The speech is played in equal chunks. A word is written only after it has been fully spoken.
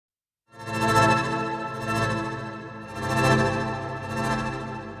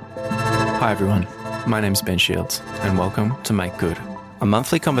Hi everyone, my name's Ben Shields and welcome to Make Good, a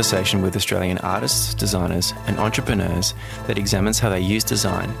monthly conversation with Australian artists, designers and entrepreneurs that examines how they use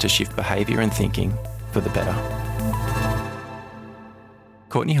design to shift behaviour and thinking for the better.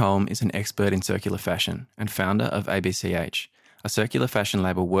 Courtney Holm is an expert in circular fashion and founder of A.B.C.H, a circular fashion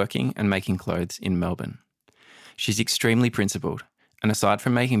label working and making clothes in Melbourne. She's extremely principled, and aside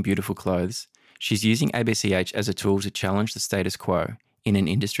from making beautiful clothes, she's using A.B.C.H as a tool to challenge the status quo in an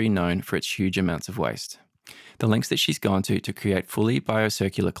industry known for its huge amounts of waste. The lengths that she's gone to create fully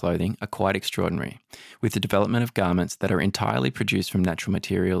biocircular clothing are quite extraordinary, with the development of garments that are entirely produced from natural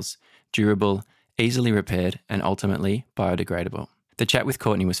materials, durable, easily repaired, and ultimately biodegradable. The chat with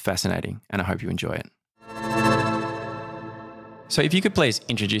Courtney was fascinating, and I hope you enjoy it. So if you could please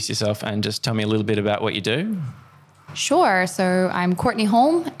introduce yourself and just tell me a little bit about what you do. Sure. So I'm Courtney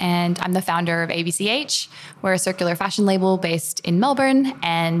Holm and I'm the founder of A.B.C.H. We're a circular fashion label based in Melbourne.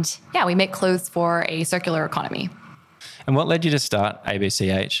 And yeah, we make clothes for a circular economy. And what led you to start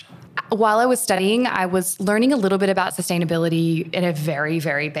A.B.C.H? While I was studying, I was learning a little bit about sustainability at a very,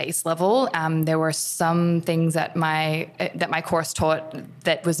 very base level. There were some things that my course taught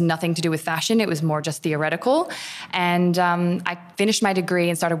that was nothing to do with fashion. It was more just theoretical. And I finished my degree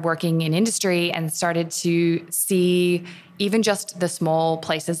and started working in industry and started to see even just the small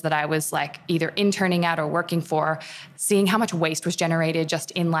places that I was like either interning at or working for, seeing how much waste was generated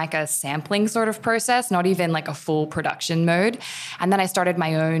just in like a sampling sort of process, not even like a full production mode. And then I started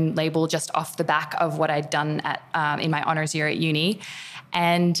my own label just off the back of what I'd done at in my honors year at uni,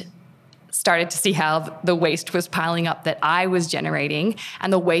 and started to see how the waste was piling up that I was generating.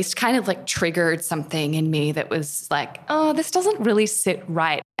 And the waste kind of like triggered something in me that was like, oh, this doesn't really sit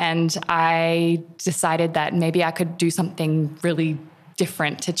right. And I decided that maybe I could do something really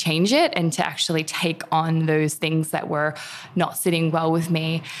different to change it and to actually take on those things that were not sitting well with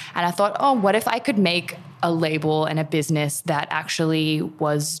me. And I thought, oh, what if I could make a label and a business that actually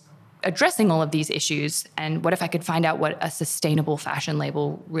was addressing all of these issues, and what if I could find out what a sustainable fashion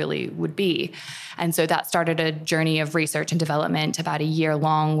label really would be? And so that started a journey of research and development about a year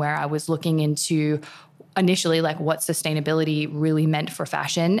long, where I was looking into initially like what sustainability really meant for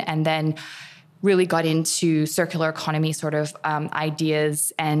fashion, and then really got into circular economy sort of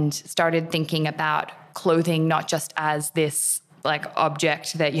ideas and started thinking about clothing not just as this like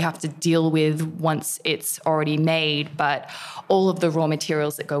object that you have to deal with once it's already made, but all of the raw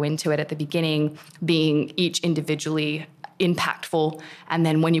materials that go into it at the beginning being each individually impactful, and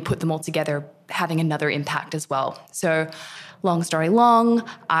then when you put them all together, having another impact as well. So long story long,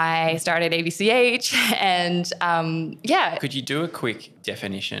 I started A.B.C.H. and Could you do a quick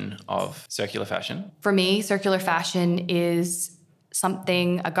definition of circular fashion? For me, circular fashion is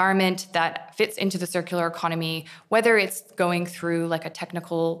a garment that fits into the circular economy, whether it's going through like a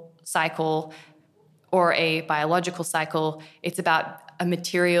technical cycle or a biological cycle. It's about a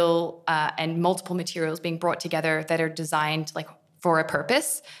material and multiple materials being brought together that are designed like for a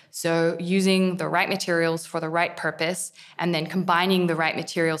purpose. So using the right materials for the right purpose, and then combining the right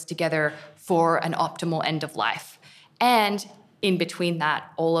materials together for an optimal end of life. And in between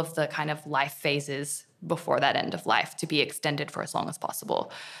that, all of the kind of life phases before that end of life to be extended for as long as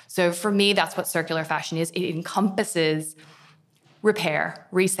possible. So for me, that's what circular fashion is. It encompasses repair,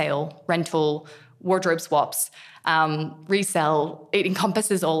 resale, rental, wardrobe swaps, resell. It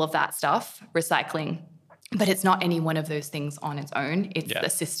encompasses all of that stuff, recycling. But it's not any one of those things on its own. It's the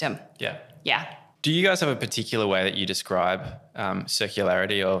system. Yeah. Do you guys have a particular way that you describe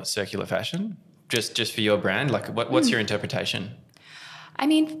circularity or circular fashion? Just for your brand? Like what's your interpretation? I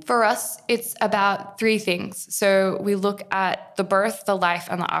mean, for us, it's about three things. So we look at the birth, the life,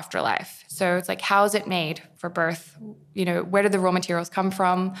 and the afterlife. So it's like, how is it made for birth? You know, where did the raw materials come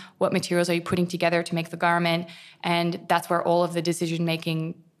from? What materials are you putting together to make the garment? And that's where all of the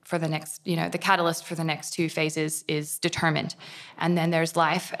decision-making for the next, the catalyst for the next two phases is determined. And then there's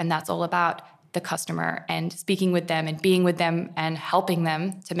life, and that's all about the customer and speaking with them and being with them and helping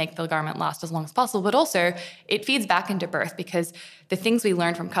them to make the garment last as long as possible. But also it feeds back into birth, because the things we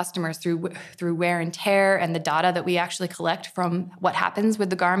learn from customers through wear and tear and the data that we actually collect from what happens with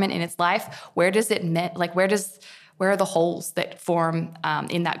the garment in its life, where are the holes that form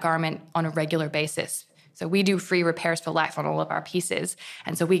in that garment on a regular basis? So we do free repairs for life on all of our pieces.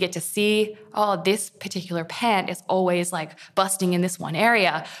 And so we get to see, this particular pant is always like busting in this one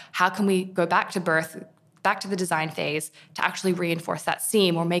area. How can we go back to birth, back to the design phase to actually reinforce that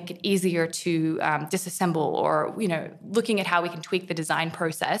seam or make it easier to disassemble, or, looking at how we can tweak the design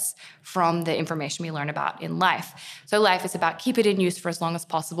process from the information we learn about in life. So life is about keep it in use for as long as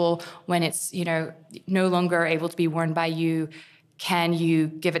possible. When it's, no longer able to be worn by you, Can you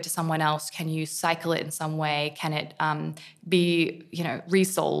give it to someone else? Can you cycle it in some way? Can it be,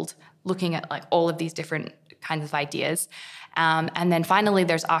 resold? Looking at like all of these different kinds of ideas. And then finally,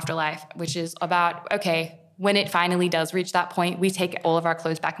 there's afterlife, which is about, okay, when it finally does reach that point, we take all of our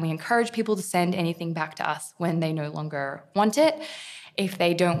clothes back and we encourage people to send anything back to us when they no longer want it. If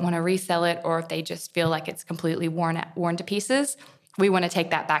they don't want to resell it, or if they just feel like it's completely worn to pieces, we want to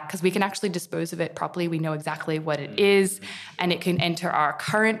take that back because we can actually dispose of it properly. We know exactly what it is, and it can enter our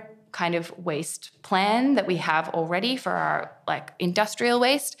current kind of waste plan that we have already for our like industrial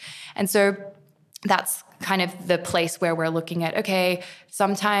waste. And so that's kind of the place where we're looking at, okay,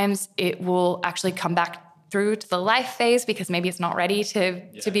 sometimes it will actually come back through to the life phase because maybe it's not ready to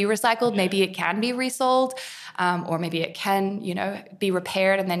be recycled. Maybe it can be resold, or maybe it can, be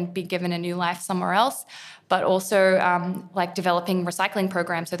repaired and then be given a new life somewhere else. But also like developing recycling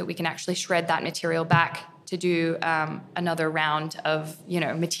programs so that we can actually shred that material back to do another round of,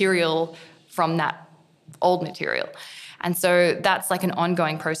 material from that old material. And so that's like an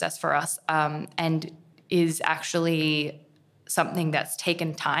ongoing process for us, and is actually something that's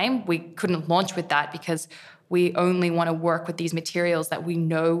taken time. We couldn't launch with that because we only want to work with these materials that we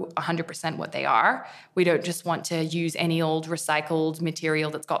know 100% what they are. We don't just want to use any old recycled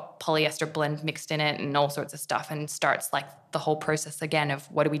material that's got polyester blend mixed in it and all sorts of stuff, and starts like the whole process again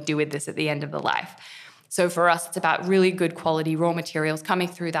of what do we do with this at the end of the life. So for us, it's about really good quality raw materials coming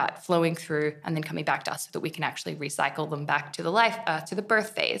through that, flowing through, and then coming back to us so that we can actually recycle them back to the life, to the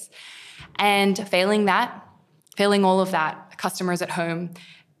birth phase. And failing all of that, customers at home,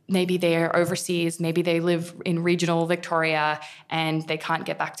 maybe they're overseas, maybe they live in regional Victoria and they can't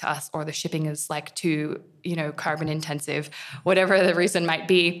get back to us, or the shipping is like too, carbon intensive, whatever the reason might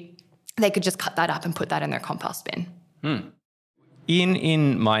be, they could just cut that up and put that in their compost bin.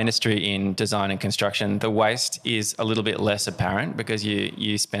 In my industry, in design and construction, the waste is a little bit less apparent because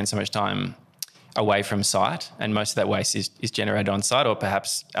you spend so much time away from site, and most of that waste is generated on site or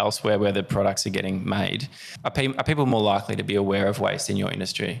perhaps elsewhere where the products are getting made. Are people more likely to be aware of waste in your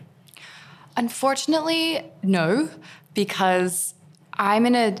industry? Unfortunately, no, because I'm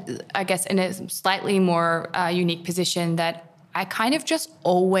in a slightly more unique position that I kind of just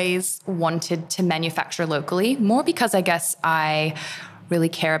always wanted to manufacture locally, more because I guess I really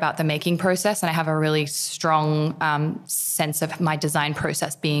care about the making process, and I have a really strong sense of my design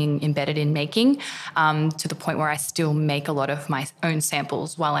process being embedded in making, to the point where I still make a lot of my own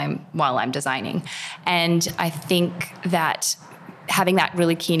samples while I'm designing. And I think that having that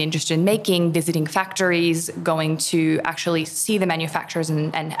really keen interest in making, visiting factories, going to actually see the manufacturers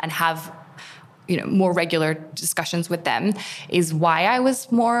and have more regular discussions with them is why I was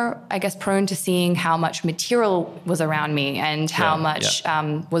more, I guess, prone to seeing how much material was around me and how much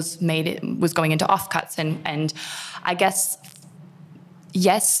was going into offcuts. And I guess,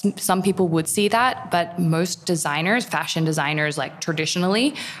 yes, some people would see that, but most designers, fashion designers, like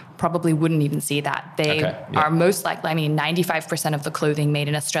traditionally, probably wouldn't even see that. They are most likely, 95% of the clothing made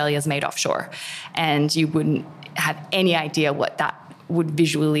in Australia is made offshore. And you wouldn't have any idea what that would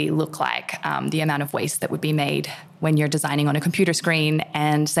visually look like, the amount of waste that would be made when you're designing on a computer screen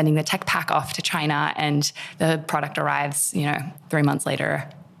and sending the tech pack off to China and the product arrives, 3 months later.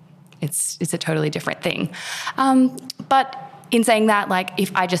 It's a totally different thing. But in saying that, like if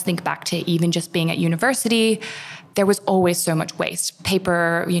I just think back to even just being at university, there was always so much waste.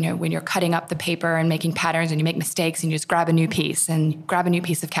 Paper, when you're cutting up the paper and making patterns and you make mistakes and you just grab a new piece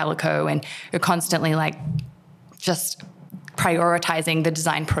of calico, and you're constantly like just prioritizing the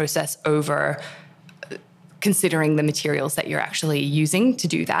design process over considering the materials that you're actually using to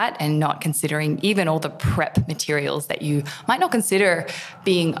do that, and not considering even all the prep materials that you might not consider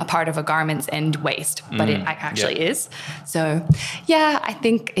being a part of a garment's end waste, but it actually is. So I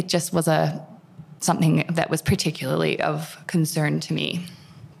think it just was something that was particularly of concern to me.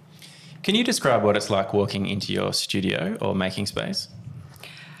 Can you describe what it's like walking into your studio or making space?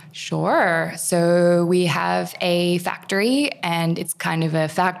 Sure. So we have a factory, and it's kind of a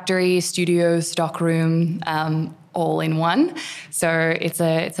factory, studio, stockroom, all in one. So it's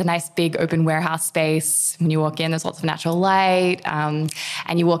a nice big open warehouse space. When you walk in, there's lots of natural light, and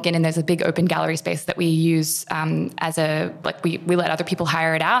you walk in and there's a big open gallery space that we use we let other people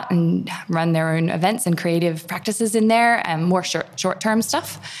hire it out and run their own events and creative practices in there, and more short-term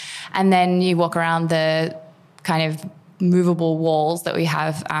stuff. And then you walk around the kind of movable walls that we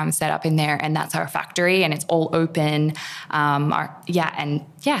have set up in there, and that's our factory, and it's all open. And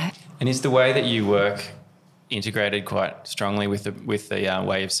is the way that you work integrated quite strongly with the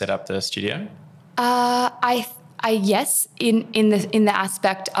way you've set up the studio? Yes, in the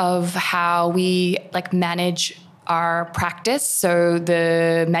aspect of how we manage our practice, so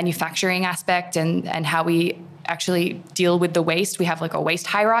the manufacturing aspect and how we actually deal with the waste. We have like a waste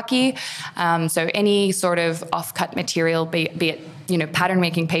hierarchy. So any sort of off-cut material, be it pattern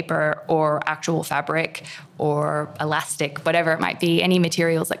making paper or actual fabric or elastic, whatever it might be, any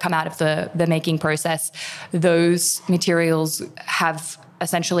materials that come out of the making process, those materials have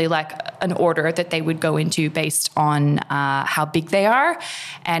essentially like an order that they would go into based on how big they are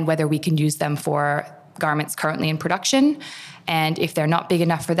and whether we can use them for garments currently in production. And if they're not big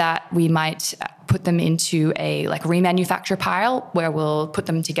enough for that, we might put them into a like remanufacture pile where we'll put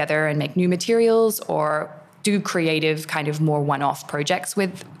them together and make new materials or do creative kind of more one-off projects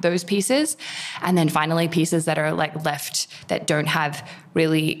with those pieces. And then finally pieces that are like left that don't have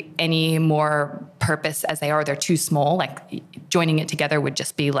really any more purpose as they are, they're too small, like joining it together would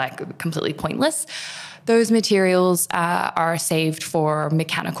just be like completely pointless. Those materials are saved for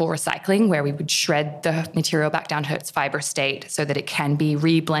mechanical recycling, where we would shred the material back down to its fiber state so that it can be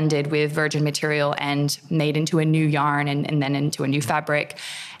reblended with virgin material and made into a new yarn and then into a new fabric,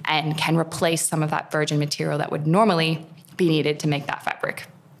 and can replace some of that virgin material that would normally be needed to make that fabric.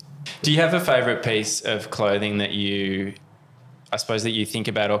 Do you have a favourite piece of clothing that I suppose that you think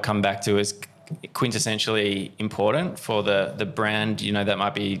about or come back to as quintessentially important for the brand, that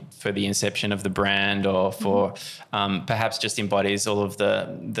might be for the inception of the brand or for perhaps just embodies all of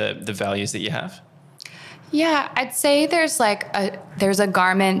the values that you have? Yeah, I'd say there's a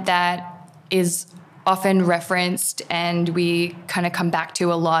garment that is often referenced and we kind of come back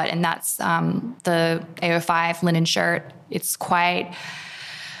to a lot, and that's the AO5 linen shirt. It's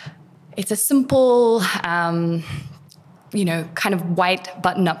a simple kind of white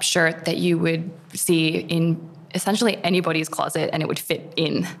button-up shirt that you would see in essentially anybody's closet and it would fit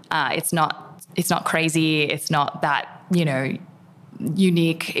in. It's not crazy. It's not that,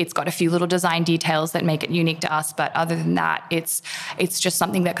 unique. It's got a few little design details that make it unique to us, but other than that, it's just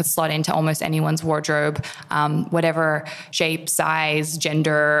something that could slot into almost anyone's wardrobe, whatever shape, size,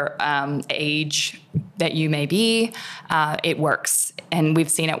 gender, age that you may be. It works, and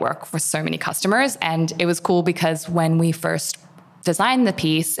we've seen it work for so many customers. And it was cool because when we first designed the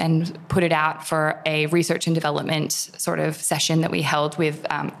piece and put it out for a research and development sort of session that we held with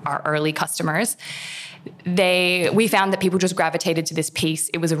our early customers, we found that people just gravitated to this piece.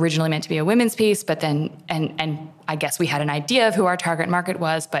 It was originally meant to be a women's piece, but then, and I guess we had an idea of who our target market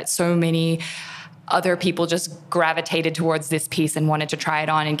was, but so many other people just gravitated towards this piece and wanted to try it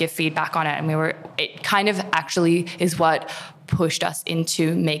on and give feedback on it. And it kind of actually is what pushed us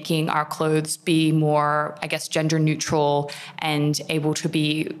into making our clothes be more, I guess, gender neutral and able to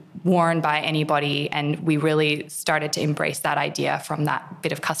be worn by anybody. And we really started to embrace that idea from that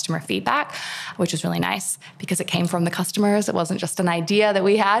bit of customer feedback, which was really nice because it came from the customers. It wasn't just an idea that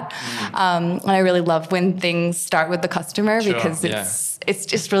we had. And I really love when things start with the customer because it's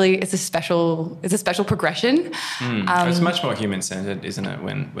just really, it's a special progression. It's much more human-centered, isn't it?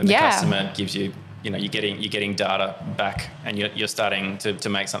 When the customer gives you, you're getting data back and you're starting to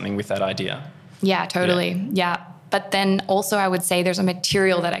make something with that idea. Yeah, totally. Yeah. But then also I would say there's a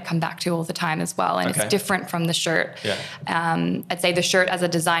material that I come back to all the time as well. And it's different from the shirt. Yeah. I'd say the shirt as a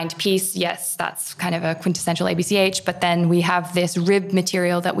designed piece, yes, that's kind of a quintessential A.B.C.H. But then we have this rib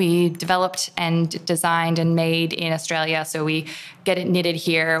material that we developed and designed and made in Australia. So we get it knitted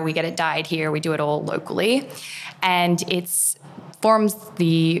here, we get it dyed here, we do it all locally. And it forms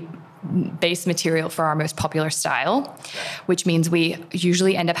the base material for our most popular style, which means we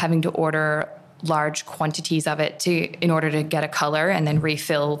usually end up having to order large quantities of it in order to get a color and then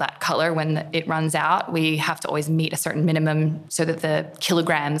refill that color when it runs out. We have to always meet a certain minimum so that the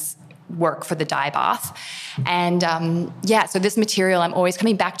kilograms work for the dye bath. And so this material I'm always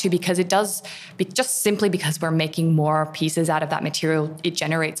coming back to because it does, just simply because we're making more pieces out of that material, it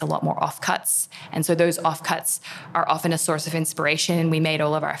generates a lot more offcuts. And so those offcuts are often a source of inspiration. We made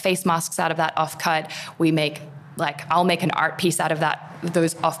all of our face masks out of that offcut. I'll make an art piece out of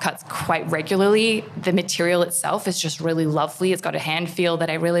those offcuts quite regularly. The material itself is just really lovely. It's got a hand feel that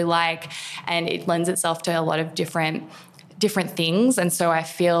I really like, and it lends itself to a lot of different things. And so I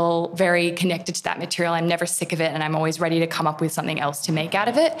feel very connected to that material. I'm never sick of it, and I'm always ready to come up with something else to make out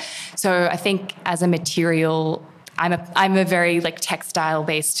of it. So I think as a material, I'm a very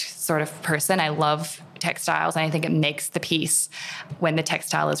textile-based sort of person. I love textiles, and I think it makes the piece when the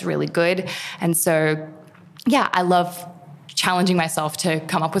textile is really good. And so I love challenging myself to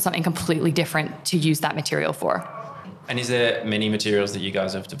come up with something completely different to use that material for. And is there many materials that you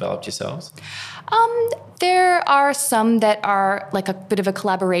guys have developed yourselves? There are some that are like a bit of a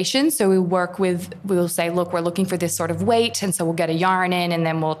collaboration. So we'll say, look, we're looking for this sort of weight. And so we'll get a yarn in and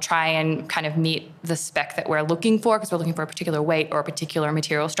then we'll try and kind of meet the spec that we're looking for because we're looking for a particular weight or a particular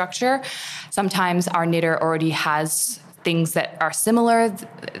material structure. Sometimes our knitter already has things that are similar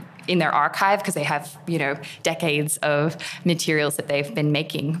in their archive because they have, decades of materials that they've been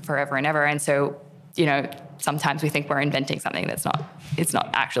making forever and ever. And so, sometimes we think we're inventing something it's not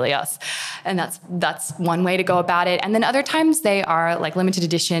actually us. And that's one way to go about it. And then other times they are like limited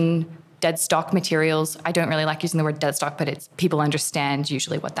edition dead stock materials. I don't really like using the word dead stock, but people understand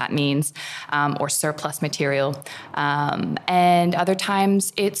usually what that means, or surplus material. And other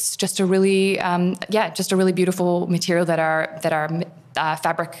times it's just a really, beautiful material that our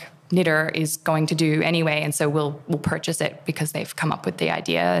fabric knitter is going to do anyway. And so we'll purchase it because they've come up with the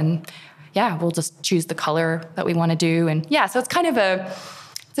idea, and we'll just choose the color that we want to do. And so it's kind of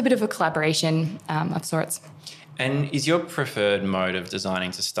it's a bit of a collaboration of sorts. And is your preferred mode of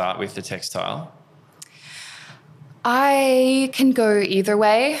designing to start with the textile? I can go either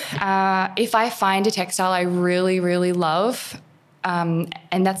way. If I find a textile I really, really love,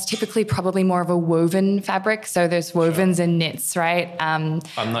 and that's typically probably more of a woven fabric. So there's wovens and knits, right? I'm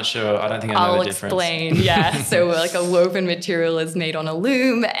not sure. I don't think I know the difference. I'll explain. Yeah. So like a woven material is made on a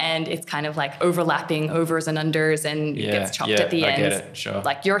loom and it's kind of like overlapping overs and unders and gets chopped at the ends. I get it. Sure.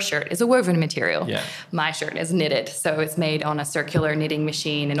 Like your shirt is a woven material. Yeah. My shirt is knitted. So it's made on a circular knitting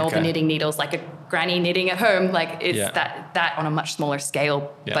machine and all the knitting needles, like a granny knitting at home, like it's that on a much smaller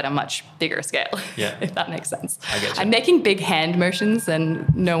scale, but a much bigger scale, if that makes sense. I get you. I'm making big hand motions and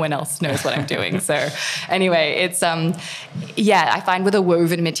no one else knows what I'm doing. So anyway, it's, I find with a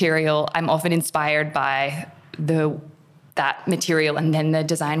woven material, I'm often inspired by that material and then the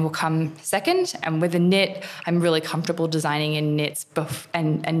design will come second. And with a knit, I'm really comfortable designing in knits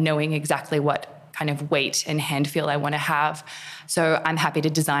and knowing exactly what kind of weight and hand feel I want to have. So I'm happy to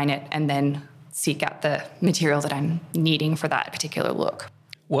design it and then seek out the material that I'm needing for that particular look.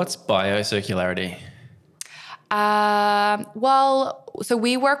 What's biocircularity? So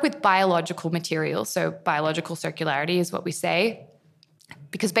we work with biological materials. So biological circularity is what we say.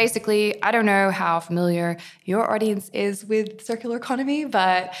 Because basically, I don't know how familiar your audience is with circular economy,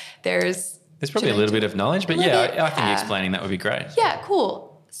 but there's probably a little bit of knowledge, but I think explaining that would be great. Yeah,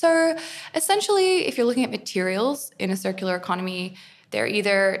 cool. So essentially, if you're looking at materials in a circular economy, they're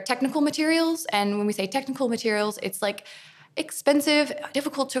either technical materials, and when we say technical materials, it's like expensive,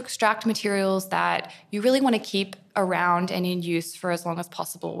 difficult to extract materials that you really want to keep around and in use for as long as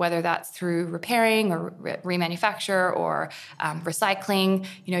possible, whether that's through repairing or remanufacture or recycling.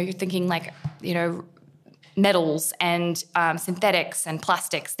 You're thinking like, metals and synthetics and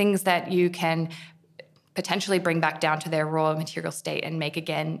plastics, things that you can potentially bring back down to their raw material state and make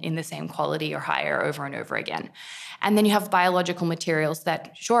again in the same quality or higher over and over again. And then you have biological materials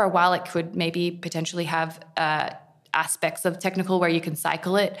that, sure, while it could maybe potentially have aspects of technical where you can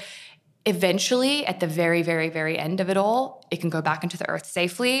cycle it, eventually at the very, very, very end of it all, it can go back into the earth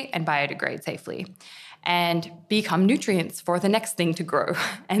safely and biodegrade safely and become nutrients for the next thing to grow.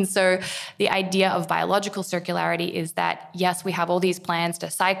 And so the idea of biological circularity is that, yes, we have all these plans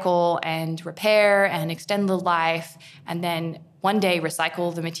to cycle and repair and extend the life and then one day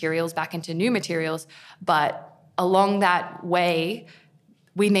recycle the materials back into new materials, but along that way,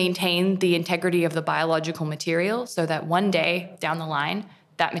 we maintain the integrity of the biological material so that one day down the line,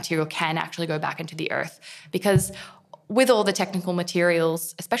 that material can actually go back into the earth. Because with all the technical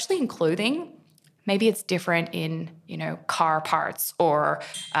materials, especially in clothing, maybe it's different in, car parts or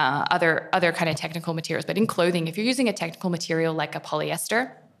other kind of technical materials. But in clothing, if you're using a technical material like a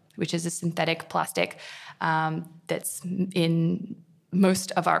polyester, which is a synthetic plastic that's in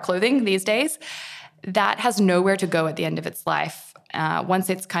most of our clothing these days, that has nowhere to go at the end of its life. Once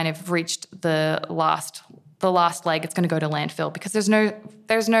it's kind of reached the last leg, it's going to go to landfill because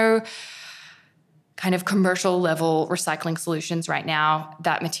there's no kind of commercial level recycling solutions right now.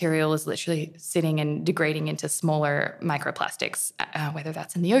 That material is literally sitting and degrading into smaller microplastics, whether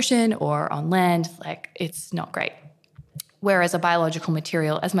that's in the ocean or on land. Like, it's not great. Whereas a biological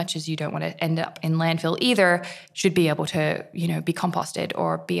material, as much as you don't want to end up in landfill either, should be able to, be composted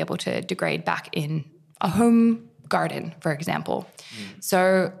or be able to degrade back in a home garden, for example.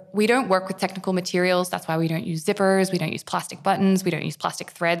 So we don't work with technical materials. That's why we don't use zippers. We don't use plastic buttons. We don't use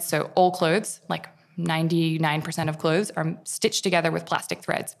plastic threads. So all clothes, like 99% of clothes, are stitched together with plastic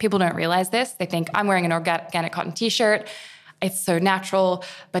threads. People don't realize this. They think, I'm wearing an organic cotton t-shirt. It's so natural,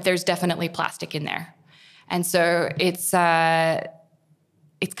 but there's definitely plastic in there. And so it's kind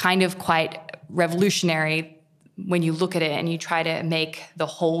of quite revolutionary when you look at it and you try to make the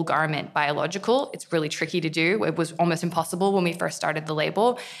whole garment biological, it's really tricky to do. It was almost impossible when we first started the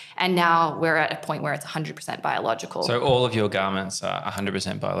label. And now we're at a point where it's 100% biological. So all of your garments are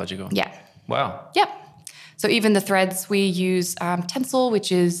 100% biological? Yeah. Wow. Yeah. So even the threads, we use tencel,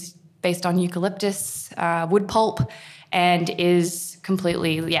 which is based on eucalyptus wood pulp and is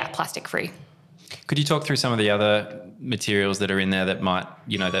completely, plastic free. Could you talk through some of the other materials that are in there that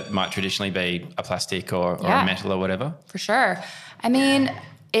might traditionally be a plastic or a metal or whatever? For sure. I mean,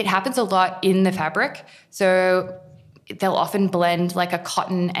 it happens a lot in the fabric. So they'll often blend like a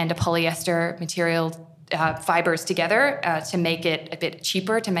cotton and a polyester material fibers together to make it a bit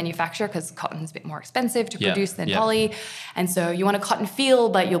cheaper to manufacture, because cotton's a bit more expensive to produce than poly. And so you want a cotton feel,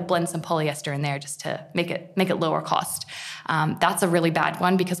 but you'll blend some polyester in there just to make it lower cost. That's a really bad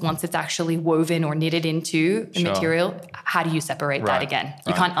one, because once it's actually woven or knitted into the material, how do you separate that again?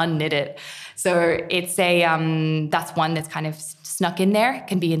 You can't unknit it. So it's that's one that's kind of snuck in there. It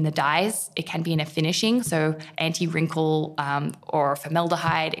can be in the dyes. It can be in a finishing, so anti-wrinkle or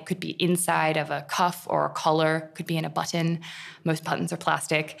formaldehyde. It could be inside of a cuff or a collar. It could be in a button. Most buttons are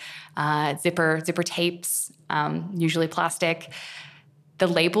plastic. Zipper tapes, usually plastic. The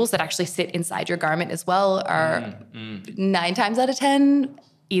labels that actually sit inside your garment as well are 9 times out of 10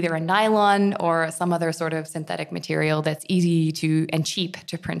 either a nylon or some other sort of synthetic material that's easy to and cheap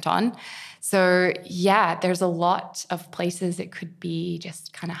to print on. So there's a lot of places it could be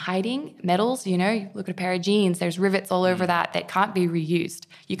just kind of hiding. Metals, you look at a pair of jeans, there's rivets all over that can't be reused.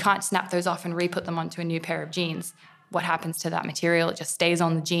 You can't snap those off and re-put them onto a new pair of jeans. What happens to that material? It just stays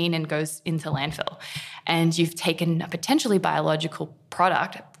on the jean and goes into landfill. And you've taken a potentially biological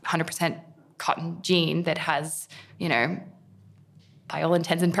product, 100% cotton jean that has, by all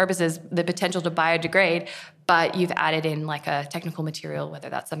intents and purposes, the potential to biodegrade, but you've added in like a technical material, whether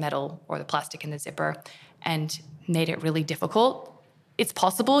that's a metal or the plastic in the zipper, and made it really difficult. It's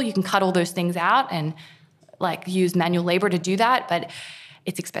possible. You can cut all those things out and use manual labor to do that, but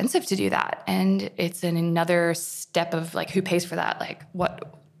it's expensive to do that. And it's another step of who pays for that?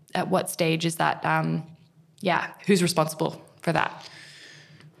 At what stage is that? Who's responsible for that?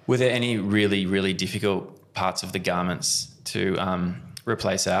 Were there any really, really difficult parts of the garments to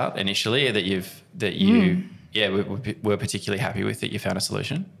replace out initially that you were particularly happy with, that you found a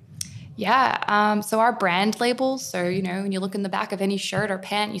solution? So our brand labels, so, when you look in the back of any shirt or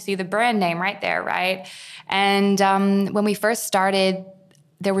pant, you see the brand name right there, right? And when we first started,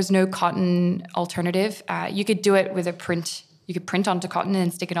 there was no cotton alternative. You could do it with a print. You could print onto cotton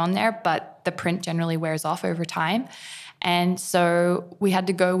and stick it on there, but the print generally wears off over time. And so we had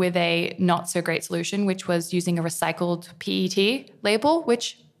to go with a not so great solution, which was using a recycled PET label,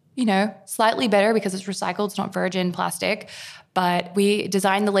 which, slightly better because it's recycled, it's not virgin plastic. But we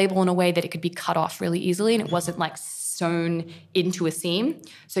designed the label in a way that it could be cut off really easily, and it wasn't sewn into a seam.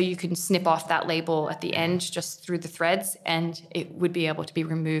 So you can snip off that label at the end just through the threads, and it would be able to be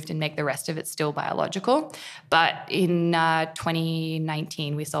removed and make the rest of it still biological. But in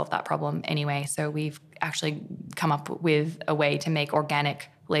 2019, we solved that problem anyway. So we've actually come up with a way to make organic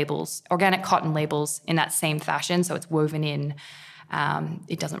cotton labels in that same fashion. So it's woven in.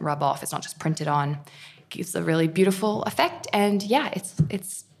 It doesn't rub off. It's not just printed on. It gives a really beautiful effect. And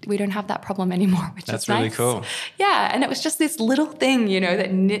it's we don't have that problem anymore, which That's is nice. really cool. Yeah, and it was just this little thing,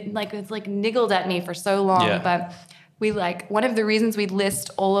 that it's niggled at me for so long. Yeah. But we one of the reasons we list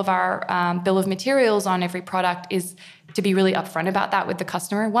all of our bill of materials on every product is to be really upfront about that with the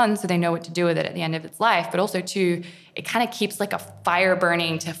customer. One, so they know what to do with it at the end of its life, but also two, it kind of keeps a fire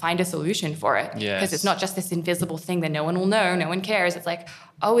burning to find a solution for it. Yes. Because it's not just this invisible thing that no one will know, no one cares. It's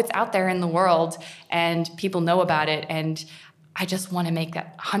it's out there in the world and people know about it, and I just want to make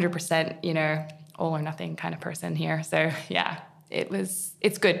that 100%, all or nothing kind of person here. So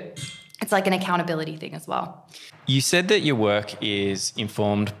it's good. It's like an accountability thing as well. You said that your work is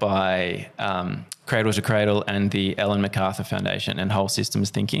informed by Cradle to Cradle and the Ellen MacArthur Foundation and Whole Systems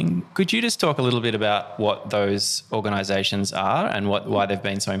Thinking. Could you just talk a little bit about what those organisations are and why they've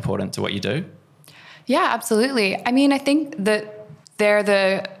been so important to what you do? Yeah, absolutely. I mean, I think that they're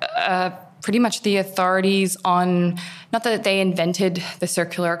the pretty much the authorities on, not that they invented the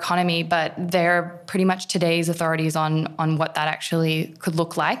circular economy, but they're pretty much today's authorities on what that actually could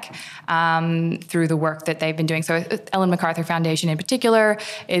look like through the work that they've been doing. So Ellen MacArthur Foundation in particular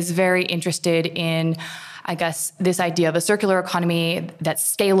is very interested in, I guess, this idea of a circular economy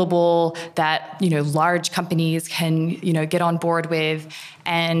that's scalable, that, large companies can, get on board with.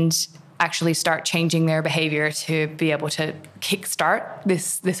 And actually start changing their behavior to be able to kickstart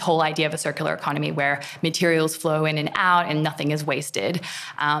this whole idea of a circular economy where materials flow in and out and nothing is wasted.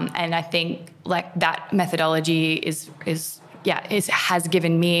 And I think like that methodology has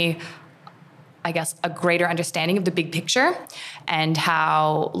given me, I guess, a greater understanding of the big picture and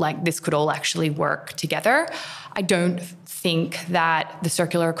how like this could all actually work together. I don't think that the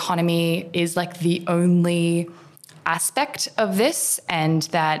circular economy is like the only aspect of this and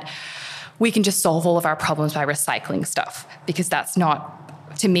that we can just solve all of our problems by recycling stuff, because that's not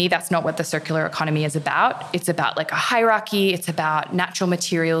what the circular economy is about. It's about like a hierarchy. It's about natural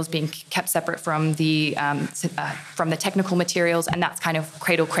materials being kept separate from the technical materials, and that's kind of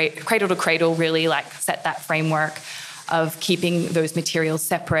cradle to cradle, really like set that framework of keeping those materials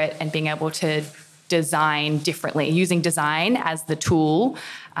separate and being able to design differently, using design as the tool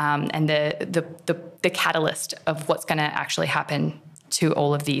and the catalyst of what's going to actually happen to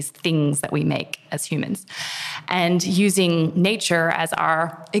all of these things that we make as humans. And using nature as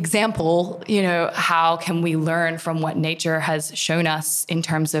our example, how can we learn from what nature has shown us in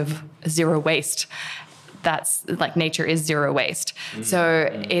terms of zero waste? That's like nature is zero waste. Mm-hmm. So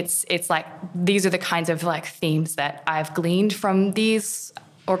it's like these are the kinds of like themes that I've gleaned from these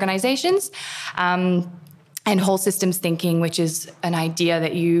organizations. And whole systems thinking, which is an idea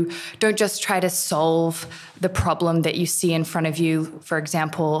that you don't just try to solve the problem that you see in front of you. For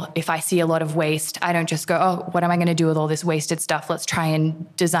example, if I see a lot of waste, I don't just go, oh, what am I going to do with all this wasted stuff? Let's try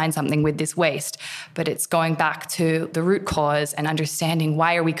and design something with this waste. But it's going back to the root cause and understanding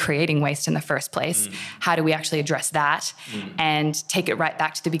why are we creating waste in the first place? How do we actually address that and take it right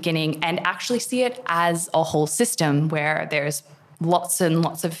back to the beginning and actually see it as a whole system where there's lots and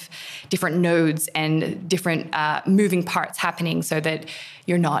lots of different nodes and different moving parts happening so that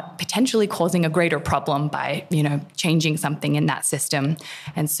you're not potentially causing a greater problem by, changing something in that system.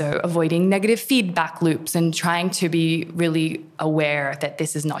 And so avoiding negative feedback loops and trying to be really aware that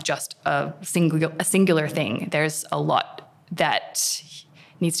this is not just a singular thing. There's a lot that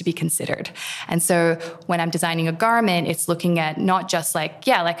needs to be considered. And so when I'm designing a garment, it's looking at not just like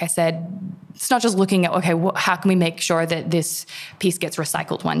I said, it's not just looking at, okay, how can we make sure that this piece gets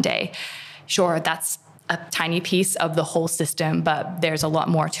recycled one day? Sure, that's a tiny piece of the whole system, but there's a lot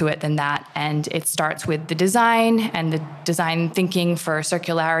more to it than that. And it starts with the design and the design thinking for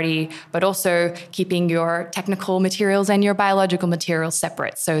circularity, but also keeping your technical materials and your biological materials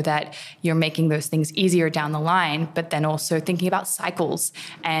separate so that you're making those things easier down the line, but then also thinking about cycles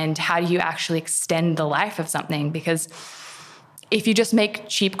and how do you actually extend the life of something? Because if you just make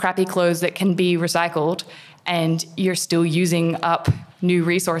cheap, crappy clothes that can be recycled and you're still using up new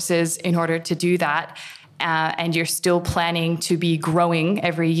resources in order to do that, and you're still planning to be growing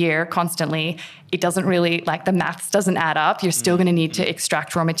every year constantly, it doesn't really, the maths doesn't add up. You're still going to need to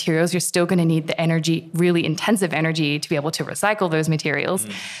extract raw materials. You're still going to need the energy, really intensive energy, to be able to recycle those materials.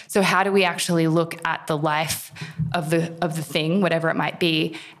 So how do we actually look at the life of the thing, whatever it might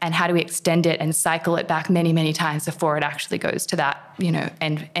be, and how do we extend it and cycle it back many, many times before it actually goes to that,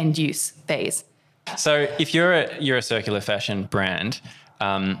 end use phase? So if you're a circular fashion brand,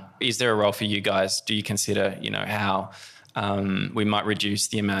 is there a role for you guys? Do you consider, how we might reduce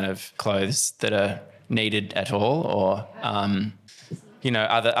the amount of clothes that are needed at all, or,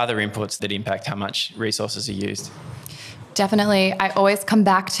 other inputs that impact how much resources are used? Definitely. I always come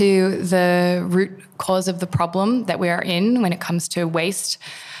back to the root cause of the problem that we are in when it comes to waste,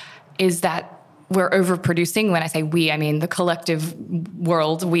 is that we're overproducing. When I say we, I mean the collective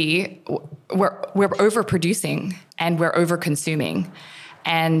world. We're overproducing and we're overconsuming.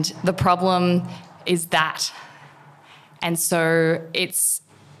 And the problem is that. And so it's,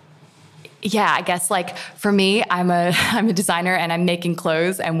 I guess for me, I'm a designer and I'm making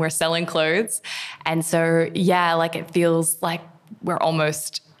clothes and we're selling clothes. And so, it feels like we're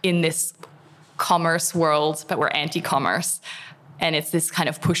almost in this commerce world, but we're anti-commerce. And it's this kind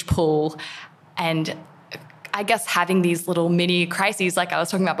of push-pull. And I guess having these little mini crises like I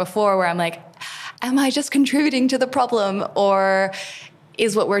was talking about before, where I'm like, am I just contributing to the problem, or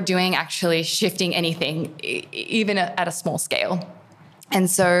is what we're doing actually shifting anything, even at a small scale? And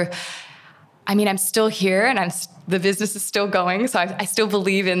so, I'm still here and the business is still going. So I still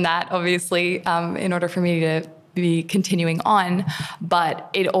believe in that, obviously, in order for me to be continuing on. But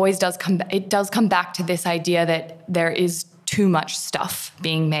it always does come back to this idea that there is too much stuff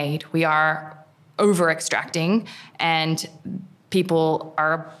being made. We are over extracting, and people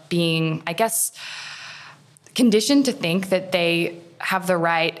are being, I guess, conditioned to think that they have the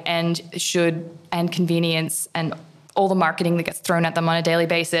right and should and convenience and all the marketing that gets thrown at them on a daily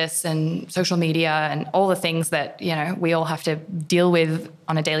basis and social media and all the things that, we all have to deal with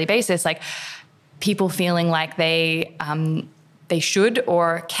on a daily basis, like people feeling like they should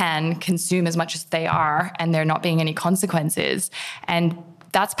or can consume as much as they are and there not being any consequences. And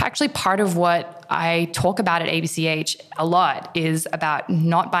that's actually part of what I talk about at A.B.C.H. a lot, is about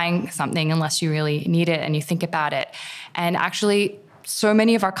not buying something unless you really need it and you think about it. And actually, so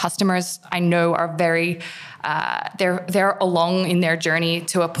many of our customers I know are very, they're along in their journey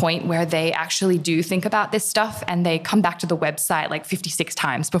to a point where they actually do think about this stuff, and they come back to the website like 56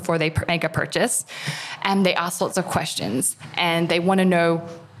 times before they make a purchase, and they ask lots of questions, and they want to know,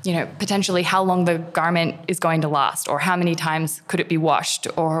 potentially how long the garment is going to last, or how many times could it be washed,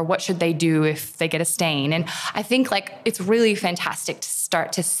 or what should they do if they get a stain. And I think like it's really fantastic to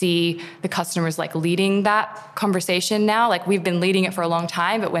start to see the customers like leading that conversation now. Like we've been leading it for a long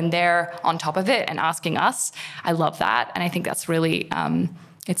time, but when they're on top of it and asking us, I love that. And I think that's really,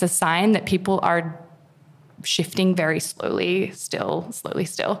 it's a sign that people are shifting very slowly still,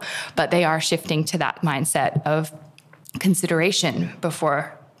 but they are shifting to that mindset of consideration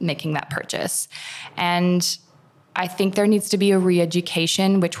before making that purchase. And I think there needs to be a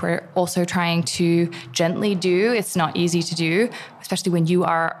re-education, which we're also trying to gently do. It's not easy to do, especially when you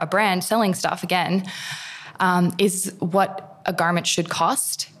are a brand selling stuff again, is what a garment should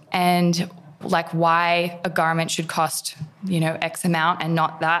cost, and like why a garment should cost, X amount and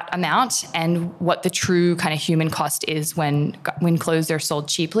not that amount, and what the true kind of human cost is when clothes are sold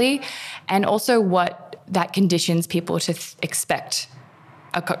cheaply, and also what that conditions people to expect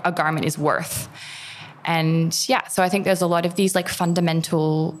a garment is worth. And so I think there's a lot of these like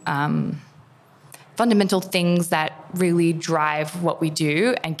fundamental things that really drive what we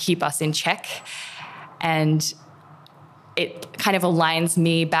do and keep us in check. And it kind of aligns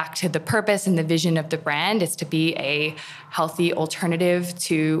me back to the purpose and the vision of the brand, is to be a healthy alternative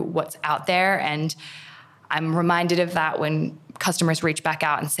to what's out there. And I'm reminded of that when customers reach back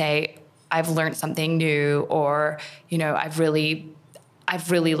out and say, I've learned something new, or, I've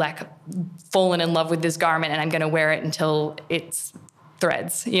really like fallen in love with this garment and I'm going to wear it until it's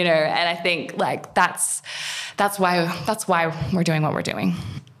threads, and I think like that's why we're doing what we're doing.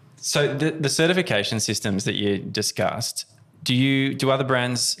 So the certification systems that you discussed, do other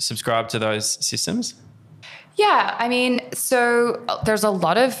brands subscribe to those systems? Yeah, I mean, so there's a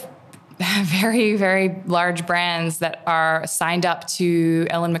lot of very, very large brands that are signed up to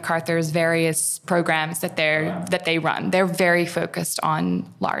Ellen MacArthur's various programs that they run. They're very focused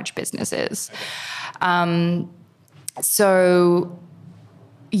on large businesses. So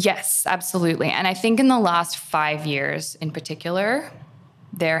yes, absolutely. And I think in the last 5 years in particular,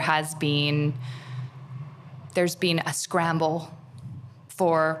 there's been a scramble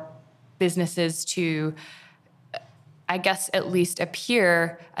for businesses to, I guess, at least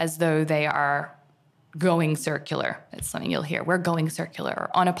appear as though they are going circular. It's something you'll hear. We're going circular, or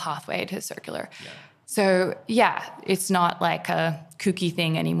on a pathway to circular. Yeah. So it's not like a kooky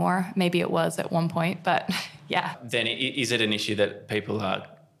thing anymore. Maybe it was at one point, but yeah. Then is it an issue that people are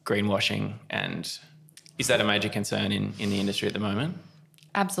greenwashing, and is that a major concern in the industry at the moment?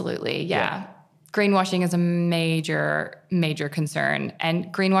 Absolutely, yeah. Greenwashing is a major, major concern, and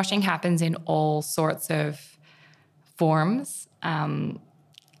greenwashing happens in all sorts of forms.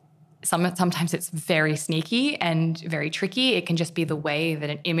 Sometimes it's very sneaky and very tricky. It can just be the way that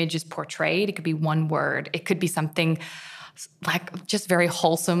an image is portrayed. It could be one word. It could be something like just very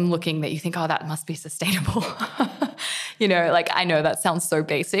wholesome looking that you think, oh, that must be sustainable. Like I know that sounds so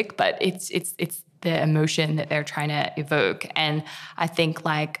basic, but it's the emotion that they're trying to evoke. And I think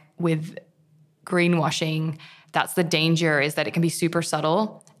like with greenwashing, that's the danger, is that it can be super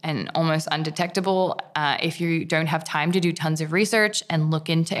subtle and almost undetectable if you don't have time to do tons of research and look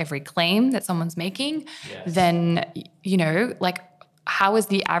into every claim that someone's making. Yes. Then, like how is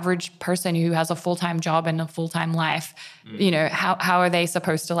the average person who has a full-time job and a full-time life, how are they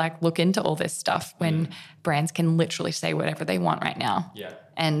supposed to like look into all this stuff when brands can literally say whatever they want right now? Yeah.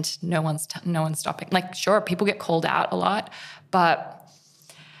 And no one's stopping. Like, sure, people get called out a lot, but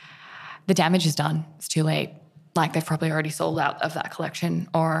the damage is done. It's too late. Like they've probably already sold out of that collection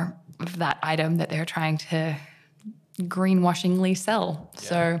or of that item that they're trying to greenwashingly sell. Yeah.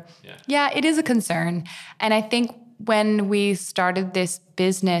 So it is a concern. And I think when we started this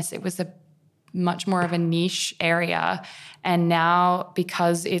business, it was a much more of a niche area. And now,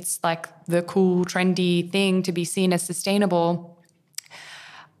 because it's like the cool, trendy thing to be seen as sustainable,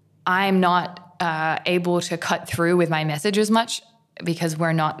 I'm not able to cut through with my message as much, because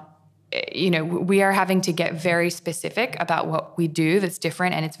we're not we are having to get very specific about what we do that's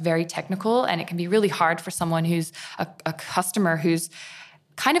different, and it's very technical, and it can be really hard for someone who's a customer who's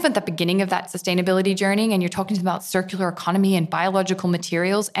kind of at the beginning of that sustainability journey, and you're talking to them about circular economy and biological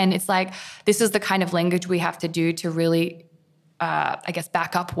materials. And it's like, this is the kind of language we have to do to really,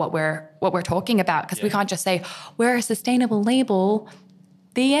 back up what we're talking about. Because we can't just say, we're a sustainable label,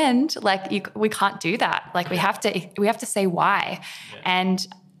 the end. Like, we can't do that. Like, we have to say why. Yeah. And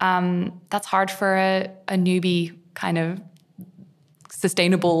that's hard for a newbie kind of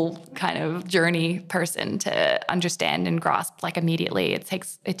sustainable kind of journey person to understand and grasp like immediately. It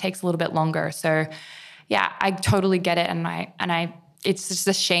takes a little bit longer. So yeah, I totally get it. And I it's just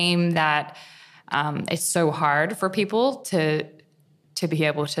a shame that it's so hard for people to be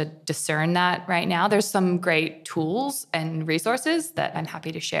able to discern that right now. There's some great tools and resources that I'm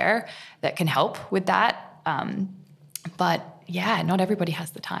happy to share that can help with that. But yeah, not everybody has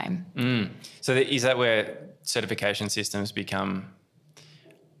the time. So is that where certification systems become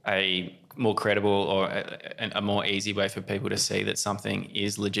a more credible or a more easy way for people to see that something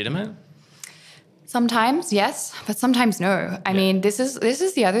is legitimate? Sometimes, yes, but sometimes no. I mean, this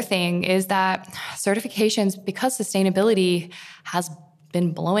is the other thing, is that certifications, because sustainability has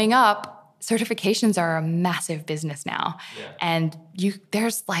been blowing up, certifications are a massive business now. Yeah. And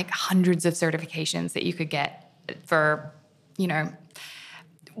there's like hundreds of certifications that you could get for,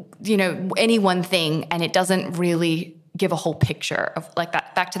 any one thing, and it doesn't really give a whole picture of like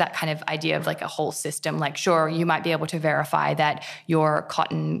that, back to that kind of idea of like a whole system. Like, sure, you might be able to verify that your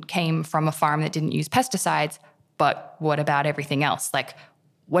cotton came from a farm that didn't use pesticides, but what about everything else? Like,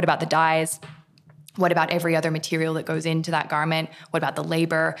 what about the dyes? What about every other material that goes into that garment? What about the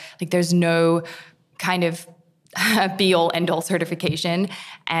labor? Like, there's no kind of be-all, end-all certification.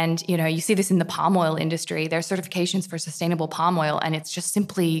 And, you see this in the palm oil industry. There are certifications for sustainable palm oil, and it's just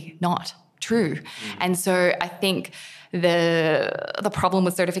simply not true. And so I think the problem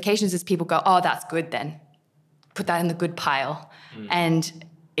with certifications is people go, oh, that's good then. Put that in the good pile. And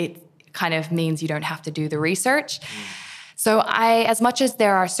it kind of means you don't have to do the research. So as much as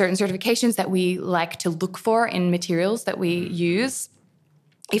there are certain certifications that we like to look for in materials that we use,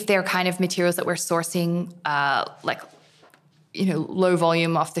 if they're kind of materials that we're sourcing, low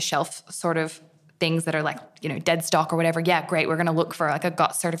volume off the shelf sort of things that are like, dead stock or whatever, yeah, great. We're going to look for like a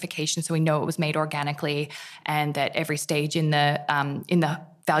GOTS certification so we know it was made organically and that every stage in the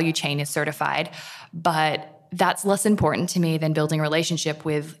value chain is certified. But that's less important to me than building a relationship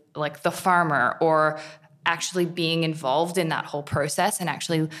with like the farmer, or actually being involved in that whole process and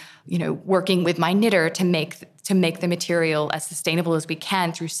actually, working with my knitter to make the material as sustainable as we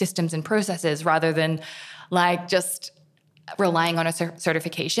can through systems and processes, rather than like just relying on a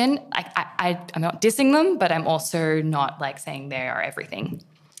certification. I'm not dissing them, but I'm also not like saying they are everything.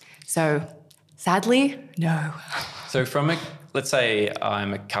 So sadly, no. So let's say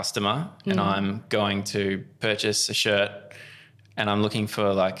I'm a customer and I'm going to purchase a shirt and I'm looking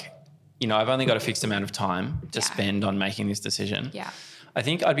for like, I've only got a fixed amount of time to spend on making this decision. Yeah. I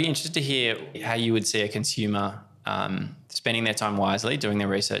think I'd be interested to hear how you would see a consumer spending their time wisely, doing their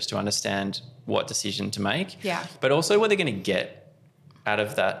research to understand what decision to make, but also what they're going to get out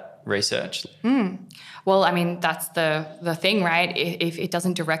of that research. Well, I mean, that's the thing, right? If it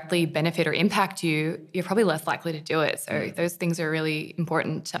doesn't directly benefit or impact you, you're probably less likely to do it. So those things are really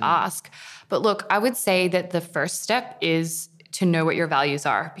important to ask. But look, I would say that the first step is to know what your values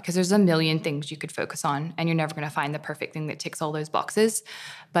are, because there's a million things you could focus on and you're never going to find the perfect thing that ticks all those boxes.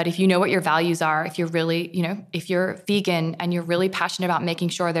 But if you know what your values are, if you're really, if you're vegan and you're really passionate about making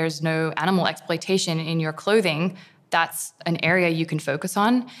sure there's no animal exploitation in your clothing, that's an area you can focus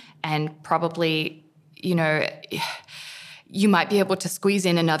on. And probably, you might be able to squeeze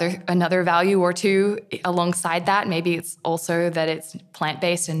in another value or two alongside that. Maybe it's also that it's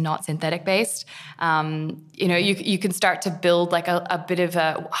plant-based and not synthetic-based. You can start to build like a bit of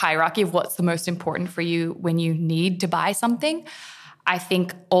a hierarchy of what's the most important for you when you need to buy something. I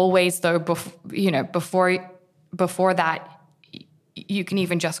think always though, before that, you can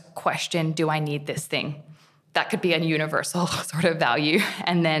even just question, do I need this thing? That could be a universal sort of value.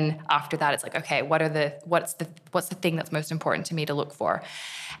 And then after that, it's like, okay, what's the thing that's most important to me to look for?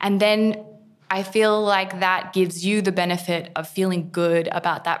 And then I feel like that gives you the benefit of feeling good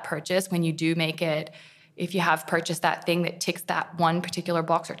about that purchase when you do make it. If you have purchased that thing that ticks that one particular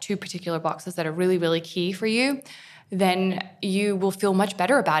box or two particular boxes that are really, really key for you, then you will feel much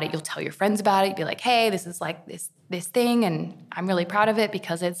better about it. You'll tell your friends about it. Be like, hey, this is like this thing, and I'm really proud of it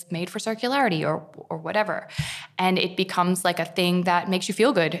because it's made for circularity or whatever. And it becomes like a thing that makes you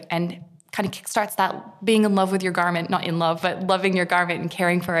feel good and kind of kickstarts that being in love with your garment, not in love, but loving your garment and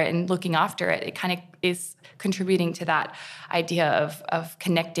caring for it and looking after it. It kind of is contributing to that idea of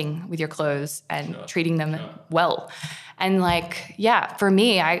connecting with your clothes and treating them well. And like, yeah, for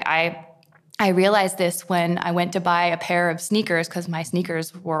me, I realized this when I went to buy a pair of sneakers because my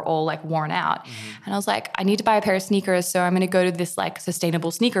sneakers were all like worn out. And I was like, I need to buy a pair of sneakers. So I'm going to go to this like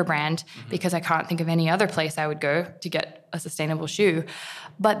sustainable sneaker brand because I can't think of any other place I would go to get a sustainable shoe.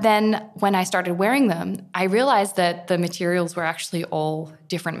 But then when I started wearing them, I realized that the materials were actually all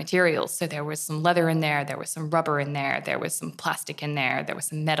different materials. So there was some leather in there was some rubber in there was some plastic in there was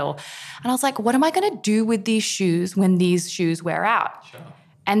some metal. And I was like, what am I going to do with these shoes when these shoes wear out? Sure.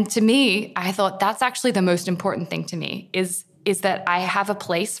 And to me, I thought that's actually the most important thing to me is that I have a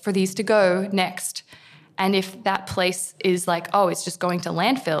place for these to go next. And if that place is like, oh, it's just going to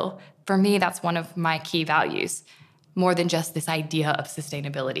landfill, for me, that's one of my key values, more than just this idea of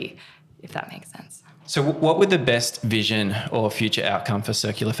sustainability, if that makes sense. So what would the best vision or future outcome for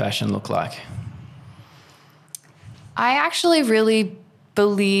circular fashion look like? I actually really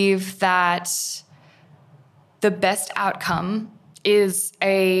believe that the best outcome is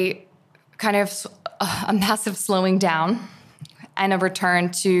a kind of a massive slowing down and a return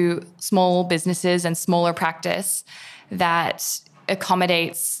to small businesses and smaller practice that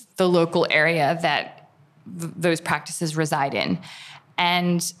accommodates the local area that those practices reside in.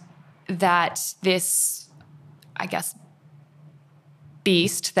 And that this, I guess,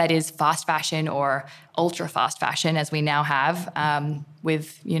 beast that is fast fashion or ultra fast fashion, as we now have,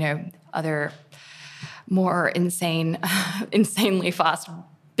 with, other more insanely fast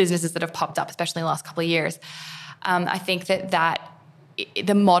businesses that have popped up, especially in the last couple of years. I think that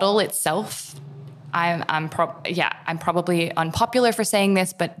the model itself, I'm probably unpopular for saying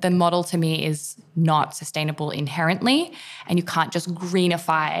this, but the model to me is not sustainable inherently, and you can't just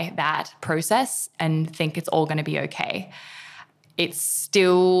greenify that process and think it's all going to be okay. It's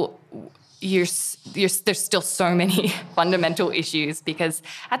still there's still so many fundamental issues, because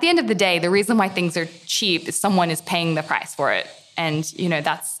at the end of the day, the reason why things are cheap is someone is paying the price for it. And,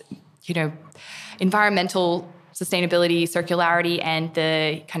 that's, environmental sustainability, circularity, and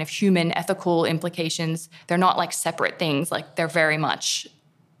the kind of human ethical implications, they're not like separate things. Like, they're very much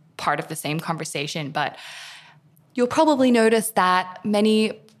part of the same conversation. But you'll probably notice that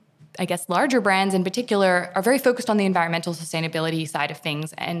many, I guess, larger brands in particular are very focused on the environmental sustainability side of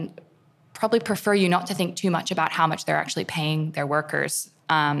things and probably prefer you not to think too much about how much they're actually paying their workers.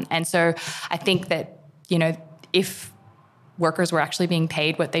 And so I think that, if workers were actually being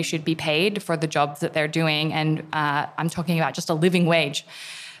paid what they should be paid for the jobs that they're doing, and I'm talking about just a living wage,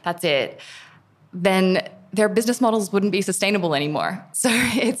 that's it, then their business models wouldn't be sustainable anymore. So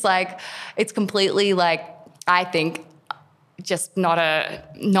it's completely I think, just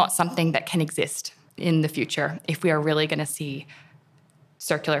not something that can exist in the future if we are really going to see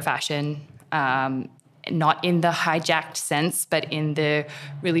circular fashion, not in the hijacked sense, but in the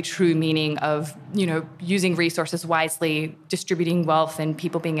really true meaning of, using resources wisely, distributing wealth, and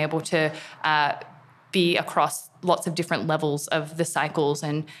people being able to be across lots of different levels of the cycles.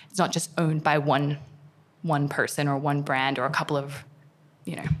 And it's not just owned by one person or one brand or a couple of,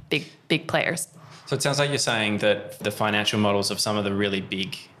 big players. So it sounds like you're saying that the financial models of some of the really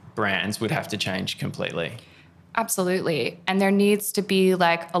big brands would have to change completely. Absolutely. And there needs to be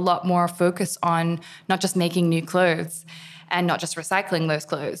a lot more focus on not just making new clothes and not just recycling those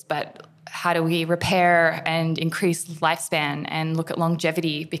clothes, but how do we repair and increase lifespan and look at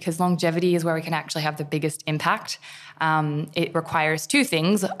longevity, because longevity is where we can actually have the biggest impact. It requires two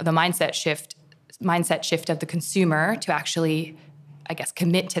things: the mindset shift of the consumer to actually, I guess,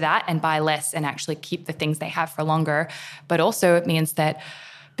 commit to that and buy less and actually keep the things they have for longer. But also it means that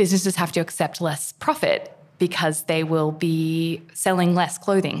businesses have to accept less profit because they will be selling less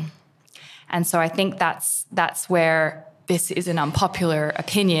clothing. And so I think that's where this is an unpopular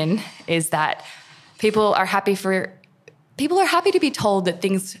opinion, is that people are happy to be told that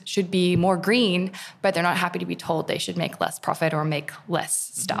things should be more green, but they're not happy to be told they should make less profit or make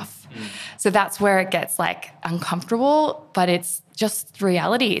less stuff. Mm-hmm. So that's where it gets uncomfortable, but it's just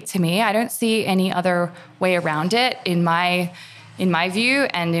reality to me. I don't see any other way around it in my view,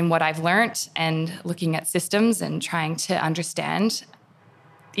 and in what I've learned and looking at systems and trying to understand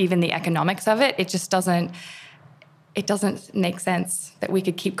even the economics of it. It just doesn't make sense that we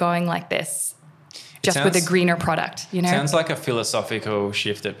could keep going like this with a greener product, Sounds like a philosophical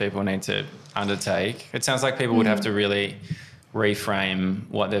shift that people need to undertake. It sounds like people would have to really reframe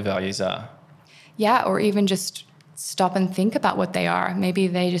what their values are. Yeah, or even just stop and think about what they are. Maybe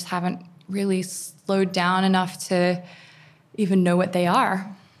they just haven't really slowed down enough to even know what they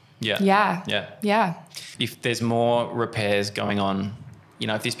are. Yeah. If there's more repairs going on,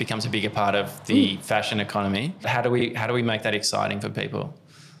 if this becomes a bigger part of the fashion economy, how do we make that exciting for people?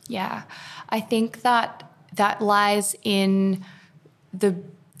 Yeah. I think that lies in the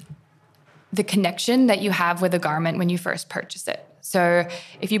connection that you have with a garment when you first purchase it. So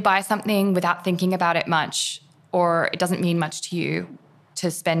if you buy something without thinking about it much, or it doesn't mean much to you to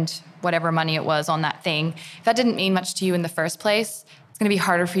spend whatever money it was on that thing, if that didn't mean much to you in the first place, it's going to be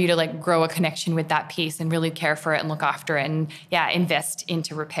harder for you to grow a connection with that piece and really care for it and look after it and invest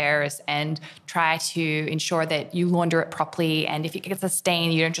into repairs and try to ensure that you launder it properly. And if it gets a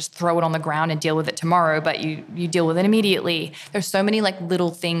stain, you don't just throw it on the ground and deal with it tomorrow, but you deal with it immediately. There's so many little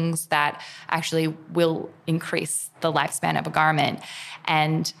things that actually will increase the lifespan of a garment.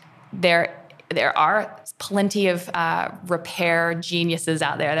 And there are plenty of repair geniuses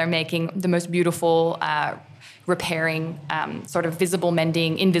out there. They're making the most beautiful repairing, sort of visible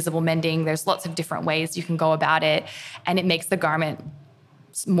mending, invisible mending. There's lots of different ways you can go about it, and it makes the garment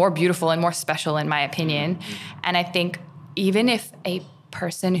more beautiful and more special, in my opinion. And I think even if a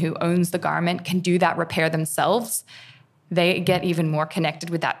person who owns the garment can do that repair themselves, they get even more connected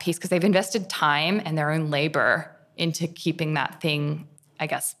with that piece because they've invested time and their own labor into keeping that thing, I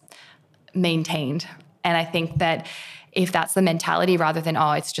guess, maintained. And I think that if that's the mentality, rather than,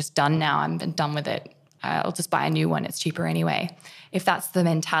 oh, it's just done now, I'm done with it, I'll just buy a new one, it's cheaper anyway. If that's the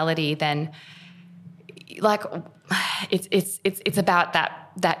mentality, then it's about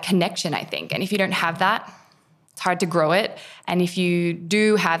that connection, I think. And if you don't have that, it's hard to grow it. And if you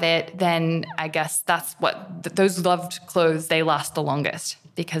do have it, then I guess that's what those loved clothes, they last the longest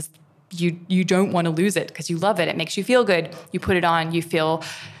because you don't want to lose it because you love it. It makes you feel good. You put it on, you feel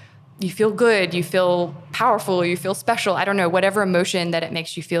good, you feel powerful, you feel special. I don't know, whatever emotion that it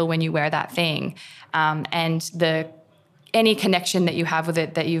makes you feel when you wear that thing. And any connection that you have with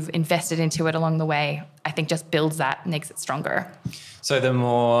it, that you've invested into it along the way, I think just builds that, makes it stronger. So the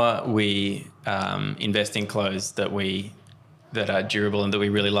more we invest in clothes that are durable and that we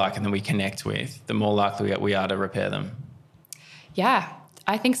really like and that we connect with, the more likely we are to repair them. Yeah,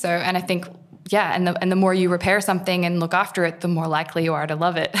 I think so. And I think, and the more you repair something and look after it, the more likely you are to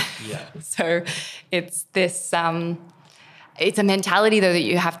love it. Yeah. So it's this, it's a mentality though that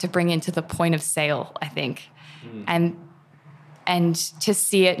you have to bring into the point of sale, I think. And to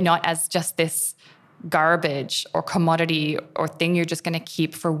see it not as just this garbage or commodity or thing you're just going to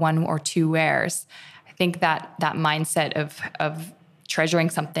keep for one or two wears. I think that mindset of treasuring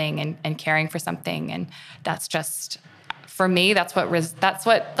something and caring for something, and that's just, for me, that's what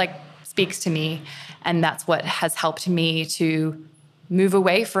speaks to me, and that's what has helped me to move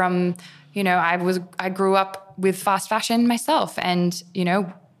away from, I grew up with fast fashion myself, and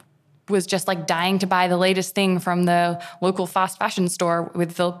was just dying to buy the latest thing from the local fast fashion store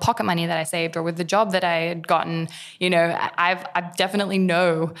with the pocket money that I saved or with the job that I had gotten. I definitely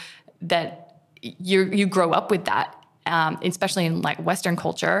know that you grow up with that, especially in Western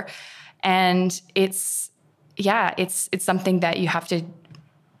culture, and it's something that you have to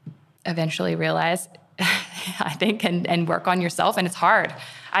eventually realize, I think, and work on yourself. And it's hard.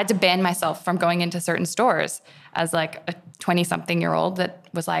 I had to ban myself from going into certain stores as a 20-something-year-old that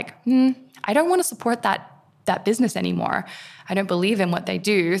was I don't want to support that business anymore. I don't believe in what they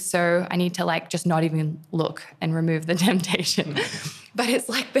do, so I need to just not even look and remove the temptation. But it's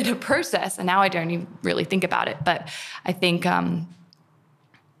been a process, and now I don't even really think about it. But I think, I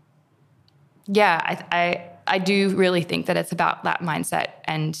do really think that it's about that mindset.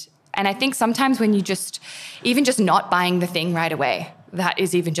 And I think sometimes when you even just not buying the thing right away, that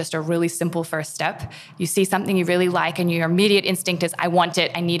is even just a really simple first step. You see something you really like and your immediate instinct is, I want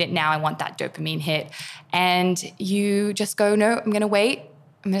it, I need it now, I want that dopamine hit. And you just go, no, I'm going to wait.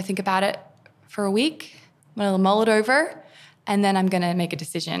 I'm going to think about it for a week. I'm going to mull it over, and then I'm going to make a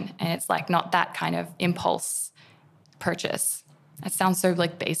decision. And it's not that kind of impulse purchase. That sounds so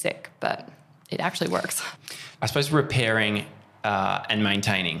basic, but it actually works. I suppose repairing and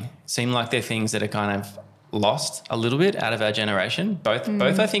maintaining seem like they're things that are kind of lost a little bit out of our generation, both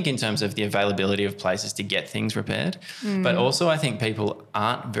I think in terms of the availability of places to get things repaired, but also I think people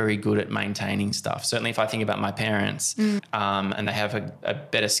aren't very good at maintaining stuff. Certainly if I think about my parents, and they have a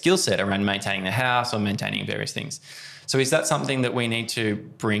better skill set around maintaining the house or maintaining various things. So is that something that we need to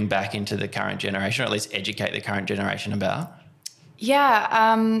bring back into the current generation, or at least educate the current generation about?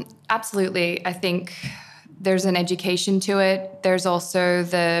 Yeah, absolutely. I think there's an education to it. There's also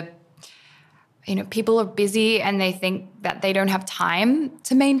people are busy and they think that they don't have time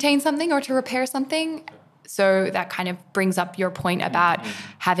to maintain something or to repair something. So that kind of brings up your point about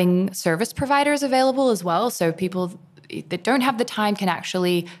having service providers available as well. So people that don't have the time can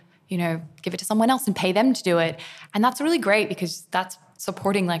actually give it to someone else and pay them to do it. And that's really great because that's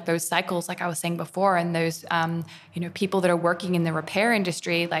supporting like those cycles, like I was saying before, and those, people that are working in the repair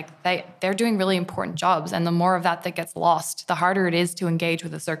industry, like they're doing really important jobs. And the more of that gets lost, the harder it is to engage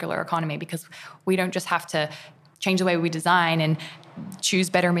with the circular economy, because we don't just have to change the way we design and choose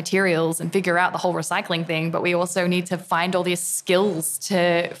better materials and figure out the whole recycling thing, but we also need to find all these skills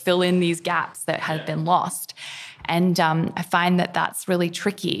to fill in these gaps that have been lost. And I find that that's really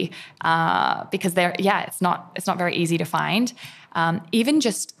tricky because it's not very easy to find. Even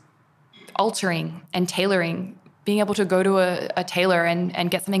just altering and tailoring, being able to go to a tailor and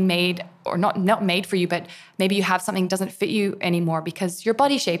get something made, or not made for you, but maybe you have something that doesn't fit you anymore because your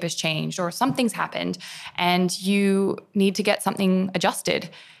body shape has changed or something's happened and you need to get something adjusted.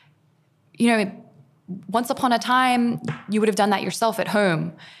 Once upon a time, you would have done that yourself at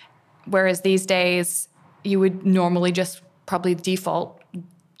home, whereas these days you would normally just probably default,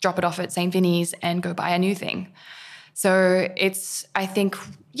 drop it off at St. Vinny's and go buy a new thing. So I think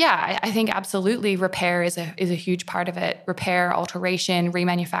absolutely repair is a huge part of it. Repair, alteration,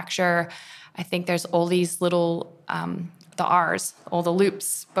 remanufacture. I think there's all these little, the R's, all the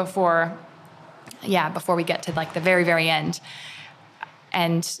loops before we get to like the very, very end.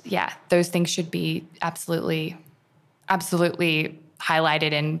 And those things should be absolutely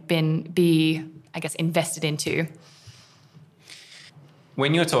highlighted and be, I guess, invested into.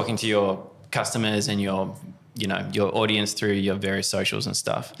 When you're talking to your customers and your audience through your various socials and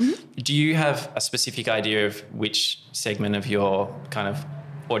stuff, do you have a specific idea of which segment of your kind of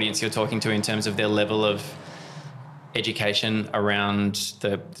audience you're talking to in terms of their level of education around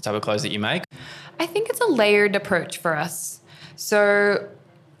the type of clothes that you make? I think it's a layered approach for us. So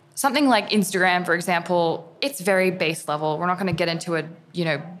something like Instagram, for example, it's very base level. We're not going to get into a,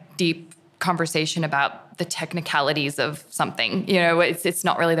 deep conversation about the technicalities of something. It's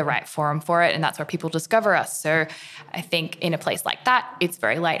not really the right forum for it, and that's where people discover us. So I think in a place like that, it's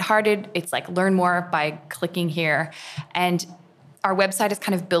very lighthearted. It's like learn more by clicking here. And our website is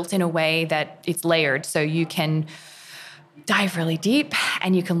kind of built in a way that it's layered, so you can dive really deep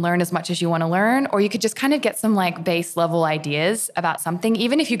and you can learn as much as you want to learn, or you could just kind of get some like base level ideas about something.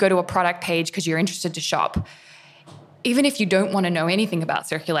 Even if you go to a product page because you're interested to shop, even if you don't want to know anything about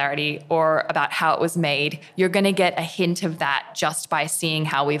circularity or about how it was made, you're going to get a hint of that just by seeing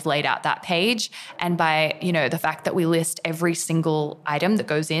how we've laid out that page and by, the fact that we list every single item that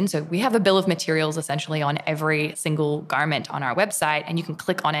goes in. So we have a bill of materials essentially on every single garment on our website, and you can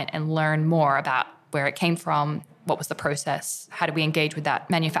click on it and learn more about where it came from, what was the process, how do we engage with that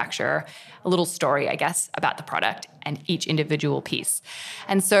manufacturer, a little story, I guess, about the product and each individual piece.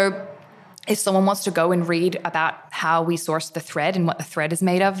 And so if someone wants to go and read about how we source the thread and what the thread is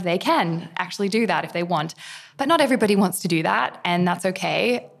made of, they can actually do that if they want. But not everybody wants to do that, and that's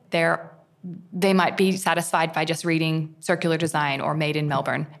okay. They might be satisfied by just reading circular design or made in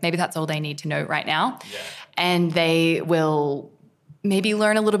Melbourne. Maybe that's all they need to know right now. Yeah. And they will maybe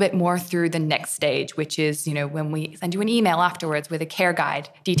learn a little bit more through the next stage, which is, when we send you an email afterwards with a care guide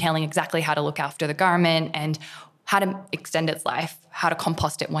detailing exactly how to look after the garment and how to extend its life, how to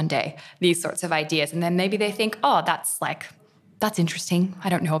compost it one day, these sorts of ideas. And then maybe they think, oh, that's interesting. I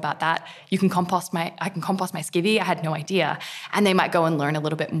don't know about that. I can compost my skivvy. I had no idea. And they might go and learn a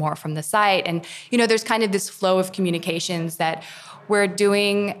little bit more from the site. And, there's kind of this flow of communications that we're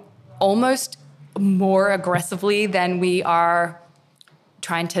doing almost more aggressively than we are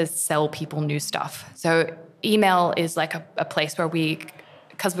trying to sell people new stuff. So email is like a place where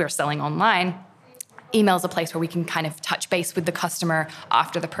because we're selling online, email is a place where we can kind of touch base with the customer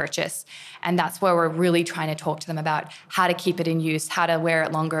after the purchase. And that's where we're really trying to talk to them about how to keep it in use, how to wear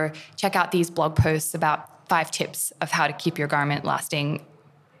it longer. Check out these blog posts about 5 tips of how to keep your garment lasting,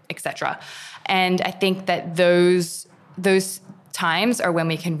 etc. And I think that those times are when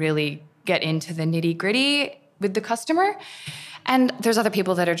we can really get into the nitty-gritty with the customer. And there's other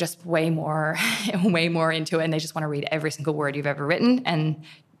people that are just way more into it, and they just want to read every single word you've ever written and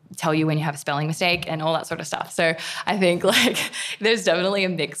tell you when you have a spelling mistake and all that sort of stuff. So I think there's definitely a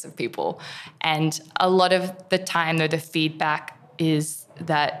mix of people. And a lot of the time, though, the feedback is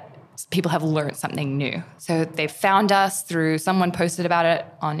that people have learned something new. So they found us through someone posted about it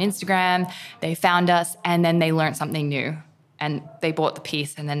on Instagram. They found us and then they learned something new. And they bought the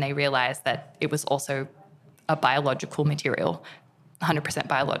piece and then they realized that it was also a biological material, 100%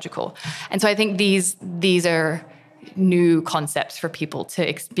 biological. And so I think these are new concepts for people to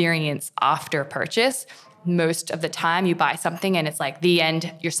experience after purchase. most of the time you buy something and it's like the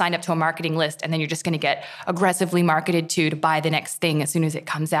end, you're signed up to a marketing list and then you're just going to get aggressively marketed to buy the next thing as soon as it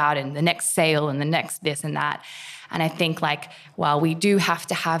comes out and the next sale and the next this and that. And I think like, while we do have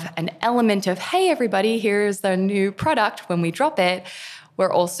to have an element of, hey, everybody, here's the new product when we drop it,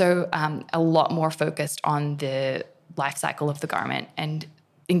 we're also a lot more focused on the life cycle of the garment and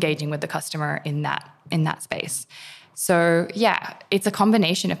engaging with the customer in that space. So yeah, it's a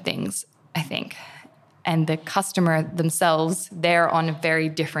combination of things, I think. And the customer themselves, they're on very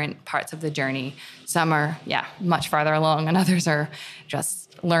different parts of the journey. Some are, much farther along, and others are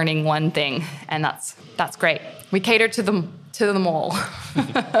just learning one thing, and that's great. We cater to them all.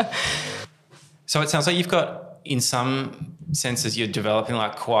 So it sounds like you've got, in some senses, you're developing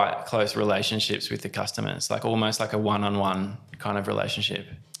like quite close relationships with the customers, like almost like a one-on-one kind of relationship.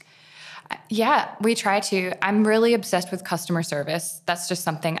 Yeah, we try to. I'm really obsessed with customer service. That's just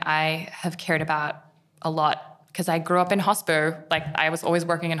something I have cared about a lot because I grew up in hospo. Like I was always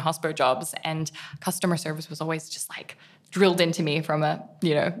working in hospo jobs, and customer service was always just like drilled into me from a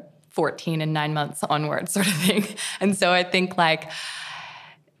 14 and 9 months onward sort of thing. And so I think like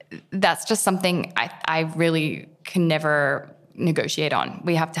that's just something I really can never negotiate on.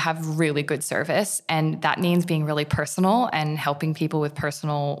 We have to have really good service, and that means being really personal and helping people with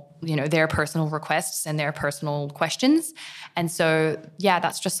personal, their personal requests and their personal questions. And so, yeah,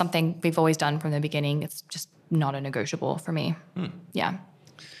 that's just something we've always done from the beginning. It's just not a negotiable for me. Yeah.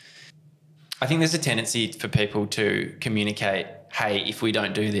 I think there's a tendency for people to communicate, hey, if we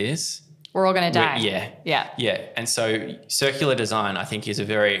don't do this, we're all going to die. Yeah. And so circular design, I think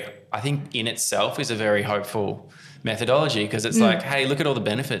in itself is a very hopeful methodology, because it's like, hey, look at all the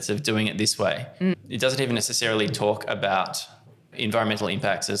benefits of doing it this way. It doesn't even necessarily talk about environmental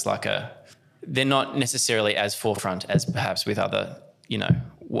impacts as they're not necessarily as forefront as perhaps with other,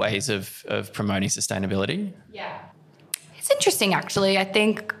 ways of promoting sustainability. Yeah. It's interesting, actually. I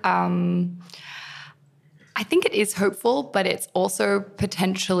think it is hopeful, but it's also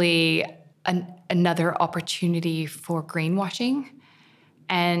potentially another opportunity for greenwashing.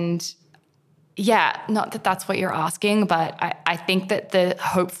 And yeah, not that that's what you're asking, but I think that the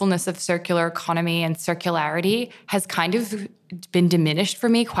hopefulness of circular economy and circularity has kind of been diminished for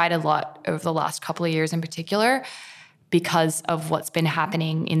me quite a lot over the last couple of years in particular, because of what's been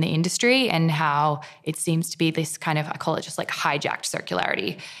happening in the industry and how it seems to be this kind of, I call it just like hijacked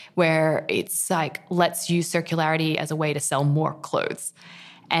circularity, where it's like, let's use circularity as a way to sell more clothes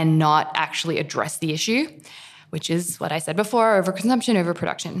and not actually address the issue, which is what I said before, overconsumption,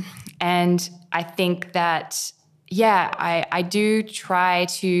 overproduction. And I think that, I do try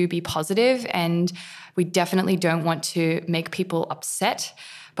to be positive, and we definitely don't want to make people upset,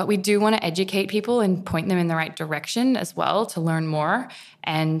 but we do want to educate people and point them in the right direction as well to learn more,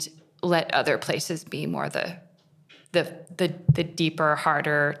 and let other places be more the deeper,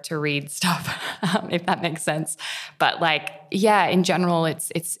 harder to read stuff, if that makes sense. But in general,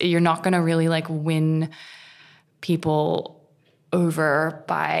 it's you're not going to really win people over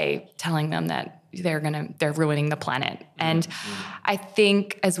by telling them that they're ruining the planet. And I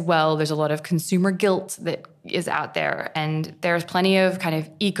think as well, there's a lot of consumer guilt that is out there, and there's plenty of kind of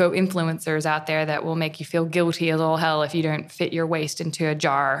eco-influencers out there that will make you feel guilty as all hell if you don't fit your waste into a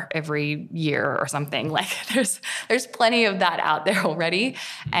jar every year or something. There's plenty of that out there already,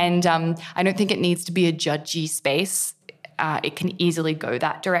 and I don't think it needs to be a judgy space. It can easily go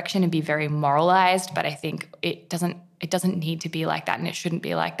that direction and be very moralized, but I think it doesn't need to be like that, and it shouldn't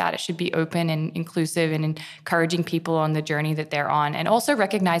be like that. It should be open and inclusive and encouraging people on the journey that they're on, and also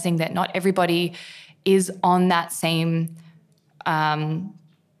recognizing that not everybody is on that same, not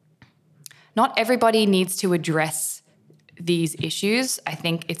everybody needs to address these issues. I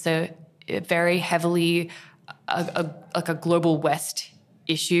think it's a very heavily a global West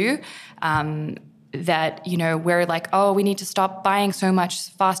issue, that, we're like, oh, we need to stop buying so much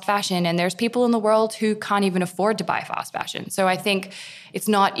fast fashion. And there's people in the world who can't even afford to buy fast fashion. So I think it's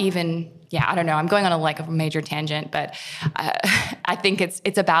not even, I don't know, I'm going on a major tangent, but I think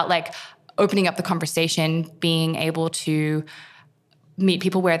it's about opening up the conversation, being able to meet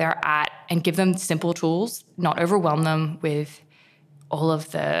people where they're at and give them simple tools, not overwhelm them with all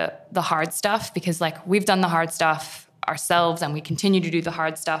of the hard stuff, because we've done the hard stuff ourselves and we continue to do the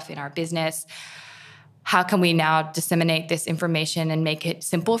hard stuff in our business. How can we now disseminate this information and make it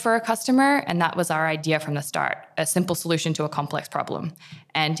simple for a customer? And that was our idea from the start, a simple solution to a complex problem.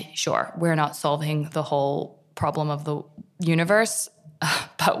 And sure, we're not solving the whole problem of the universe,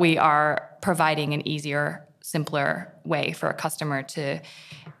 but we are providing an easier, simpler way for a customer to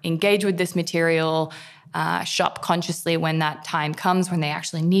engage with this material, shop consciously when that time comes, when they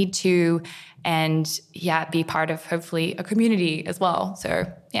actually need to, and be part of hopefully a community as well.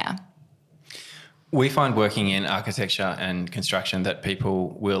 So yeah. We find working in architecture and construction that people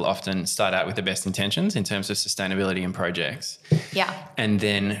will often start out with the best intentions in terms of sustainability and projects. Yeah. And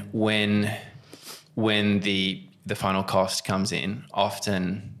then when the final cost comes in,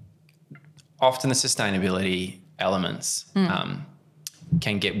 often the sustainability elements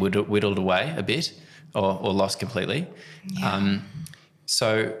can get whittled away a bit or lost completely. Yeah.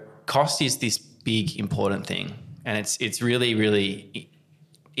 So cost is this big important thing, and it's really, really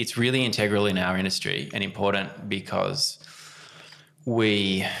integral in our industry and important because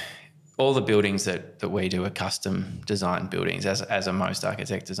all the buildings that we do are custom designed buildings, as are most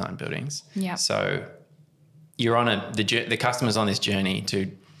architect designed buildings. Yeah. So you're on the customer's on this journey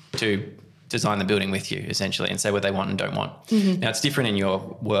to design the building with you, essentially, and say what they want and don't want. Mm-hmm. Now, it's different in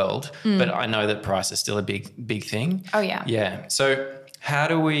your world, but I know that price is still a big thing. Oh, yeah. Yeah. So how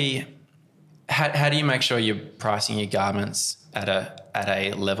do you make sure you're pricing your garments at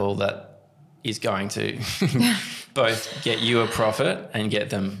a level that is going to both get you a profit and get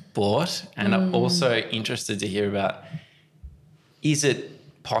them bought? And I'm also interested to hear about, is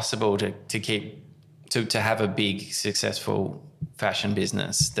it possible to have a big, successful fashion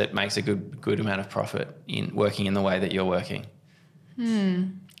business that makes a good amount of profit in working in the way that you're working?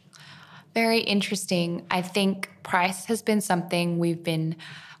 Very interesting. I think price has been something we've been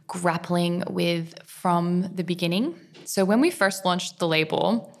grappling with from the beginning. So when we first launched the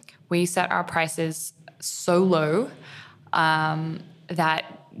label, we set our prices so low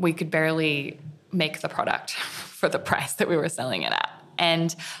that we could barely make the product for the price that we were selling it at.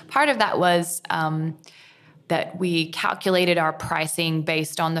 And part of that was that we calculated our pricing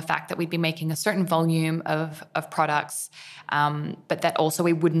based on the fact that we'd be making a certain volume of products, but that also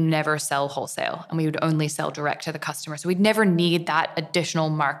we would never sell wholesale and we would only sell direct to the customer. So we'd never need that additional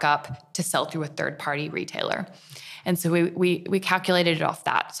markup to sell through a third-party retailer. And so we calculated it off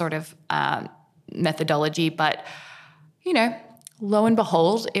that sort of methodology. But, lo and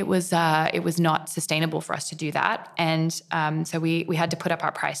behold, it was not sustainable for us to do that. And so we had to put up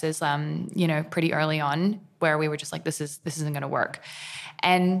our prices, pretty early on, where we were just like, this isn't going to work.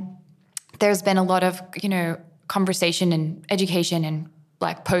 And there's been a lot of, conversation and education and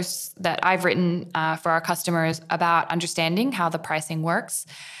like posts that I've written for our customers about understanding how the pricing works.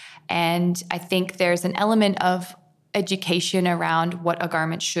 And I think there's an element of education around what a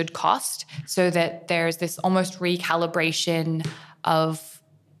garment should cost, so that there's this almost recalibration of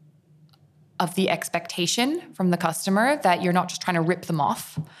the expectation from the customer that you're not just trying to rip them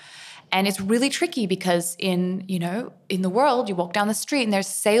off. And it's really tricky because in the world, you walk down the street and there's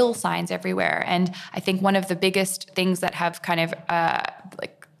sale signs everywhere. And I think one of the biggest things that have kind of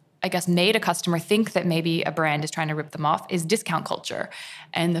made a customer think that maybe a brand is trying to rip them off is discount culture.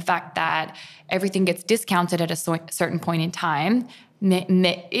 And the fact that everything gets discounted at a certain point in time,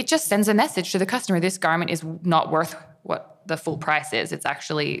 it just sends a message to the customer: this garment is not worth what the full price is. It's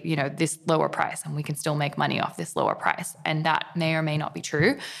actually, this lower price, and we can still make money off this lower price. And that may or may not be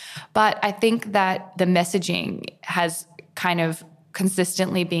true. But I think that the messaging has kind of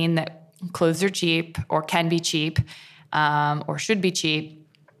consistently been that clothes are cheap, or can be cheap, or should be cheap,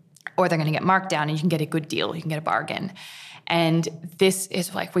 or they're going to get marked down and you can get a good deal, you can get a bargain. And this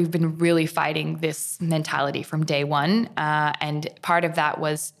is like, we've been really fighting this mentality from day one. And part of that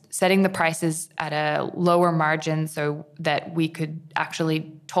was setting the prices at a lower margin so that we could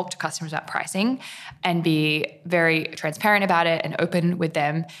actually talk to customers about pricing and be very transparent about it and open with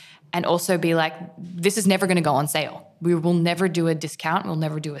them, and also be like, this is never going to go on sale. We will never do a discount. We'll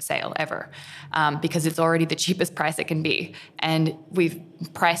never do a sale ever, because it's already the cheapest price it can be. And we've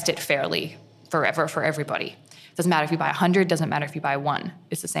priced it fairly forever for everybody. It doesn't matter if you buy 100, doesn't matter if you buy one,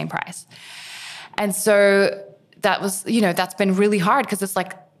 it's the same price. And so that was, that's been really hard because it's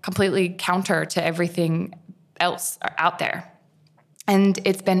like completely counter to everything else out there. And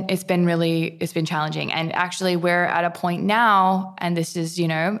it's been challenging. And actually we're at a point now, and this is,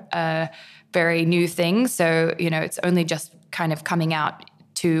 a very new thing. So, it's only just kind of coming out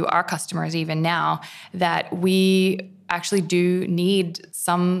to our customers even now, that we actually do need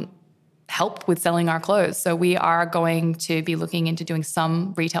some help with selling our clothes. So we are going to be looking into doing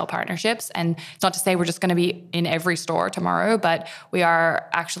some retail partnerships. And it's not to say we're just going to be in every store tomorrow, but we are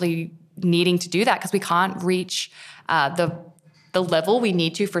actually needing to do that because we can't reach the level we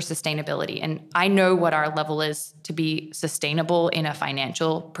need to for sustainability. And I know what our level is to be sustainable in a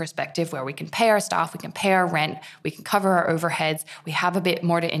financial perspective, where we can pay our staff, we can pay our rent, we can cover our overheads, we have a bit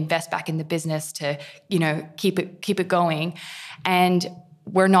more to invest back in the business to, keep it going. And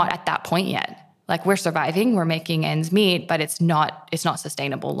we're not at that point yet. Like we're surviving, we're making ends meet, but it's not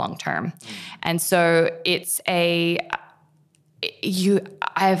sustainable long term. And so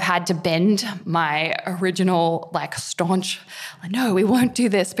I've had to bend my original like staunch, no, we won't do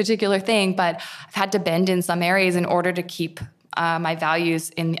this particular thing, but I've had to bend in some areas in order to keep my values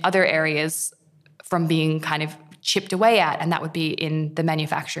in the other areas from being kind of chipped away at, and that would be in the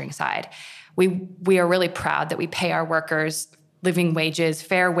manufacturing side. We are really proud that we pay our workers living wages,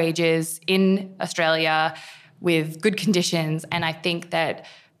 fair wages in Australia with good conditions, and I think that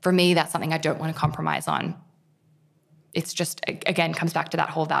for me, that's something I don't want to compromise on. It's just, again, comes back to that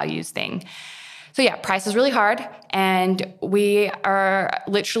whole values thing. So yeah, price is really hard. And we are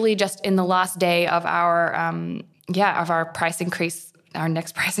literally just in the last day of our price increase, our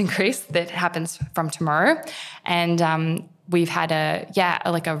next price increase that happens from tomorrow. And we've had a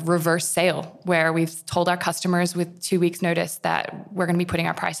reverse sale where we've told our customers with 2 weeks notice that we're going to be putting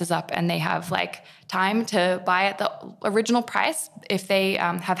our prices up, and they have like time to buy at the original price if they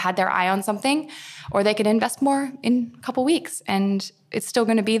have had their eye on something, or they could invest more in a couple weeks and it's still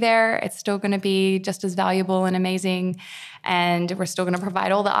going to be there. It's still going to be just as valuable and amazing. And we're still going to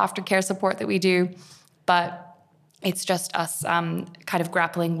provide all the aftercare support that we do. But it's just us kind of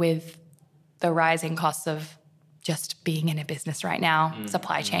grappling with the rising costs of just being in a business right now,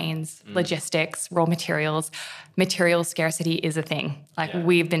 supply chains, logistics, raw materials. Material scarcity is a thing.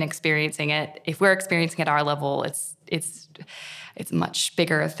 We've been experiencing it. If we're experiencing it at our level, it's much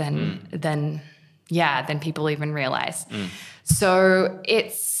bigger than people even realize. So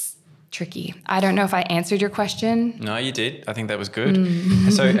it's tricky. I don't know if I answered your question. No, you did. I think that was good.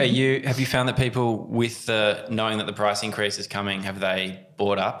 So have you found that people with knowing that the price increase is coming, have they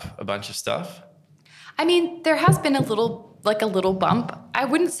bought up a bunch of stuff? I mean, there has been a little bump. I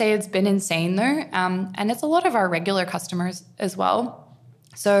wouldn't say it's been insane though. And it's a lot of our regular customers as well.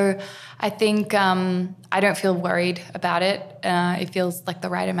 So I think I don't feel worried about it. It feels like the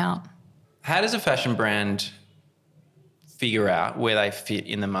right amount. How does a fashion brand figure out where they fit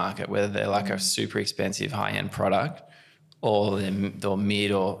in the market, whether they're like a super expensive high-end product or they're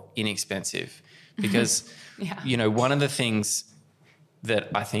mid or inexpensive? Because, one of the things that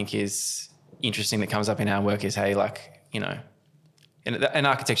I think is interesting that comes up in our work is, hey, and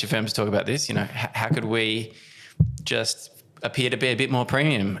architecture firms talk about this, how could we just appear to be a bit more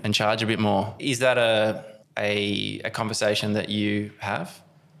premium and charge a bit more? Is that a conversation that you have?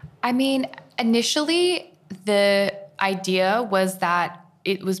 I mean, initially the idea was that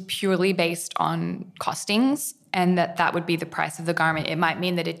it was purely based on costings and that would be the price of the garment. It might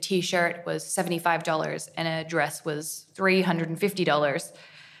mean that a T-shirt was $75 and a dress was $350.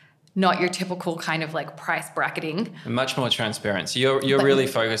 Not your typical kind of like price bracketing. Much more transparent. So you're really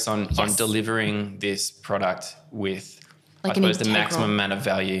focused on delivering this product with, I suppose, the maximum amount of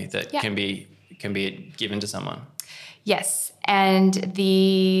value that can be given to someone. Yes. And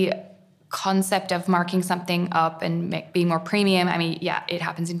the concept of marking something up and being more premium, I mean, it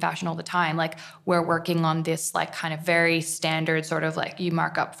happens in fashion all the time. Like we're working on this like kind of very standard sort of like you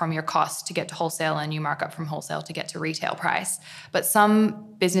mark up from your cost to get to wholesale and you mark up from wholesale to get to retail price. But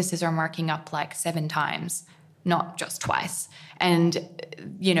some businesses are marking up like 7 times, not just twice. And,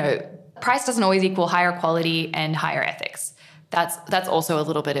 price doesn't always equal higher quality and higher ethics. That's also a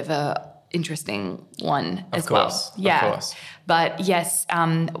little bit of a interesting one as well. Of course. But yes,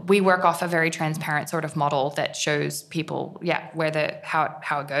 we work off a very transparent sort of model that shows people,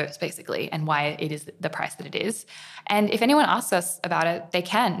 how it goes basically and why it is the price that it is. And if anyone asks us about it,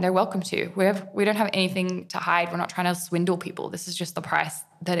 they're welcome to. We don't have anything to hide. We're not trying to swindle people. This is just the price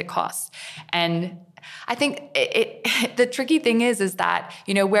that it costs. And I think the tricky thing is that,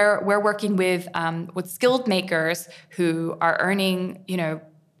 we're working with skilled makers who are earning,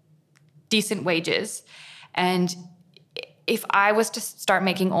 decent wages. And if I was to start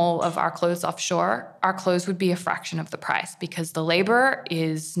making all of our clothes offshore, our clothes would be a fraction of the price because the labor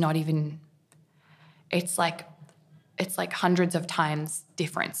is not even, it's like hundreds of times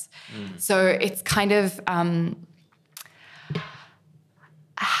difference. So it's kind of,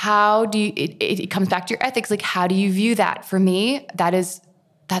 how do you, it comes back to your ethics. Like, how do you view that? For me, that's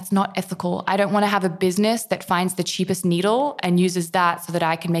not ethical. I don't want to have a business that finds the cheapest needle and uses that so that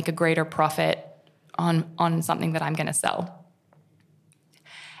I can make a greater profit on something that I'm going to sell.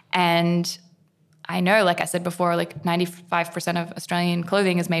 And I know, like I said before, like 95% of Australian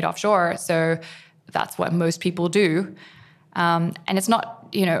clothing is made offshore. So that's what most people do. And it's not,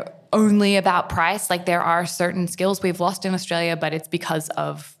 only about price. Like there are certain skills we've lost in Australia, but it's because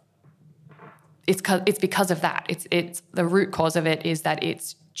of that. It's the root cause of it is that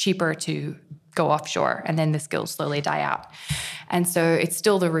it's cheaper to go offshore and then the skills slowly die out. And so it's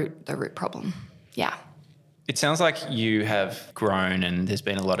still the root problem. yeah. It sounds like you have grown and there's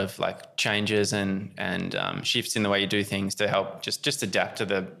been a lot of like changes and shifts in the way you do things to help just adapt to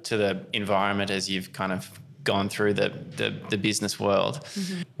the environment as you've kind of gone through the business world.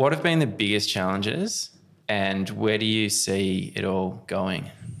 Mm-hmm. What have been the biggest challenges and where do you see it all going?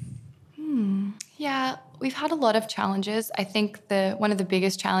 Yeah, we've had a lot of challenges. I think one of the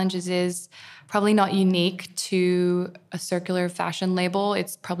biggest challenges is probably not unique to a circular fashion label.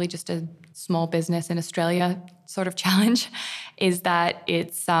 It's probably just a small business in Australia sort of challenge, is that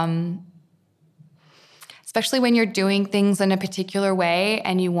it's especially when you're doing things in a particular way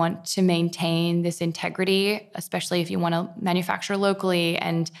and you want to maintain this integrity, especially if you want to manufacture locally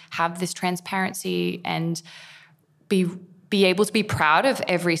and have this transparency and be able to be proud of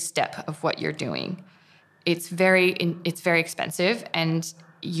every step of what you're doing. It's very expensive, and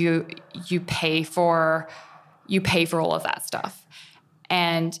you pay for all of that stuff.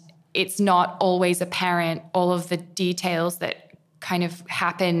 And it's not always apparent, all of the details that kind of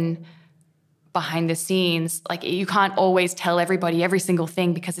happen behind the scenes. Like, you can't always tell everybody every single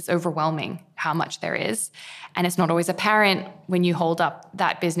thing because it's overwhelming how much there is. And it's not always apparent when you hold up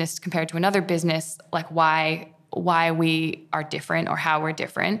that business compared to another business, like why we are different or how we're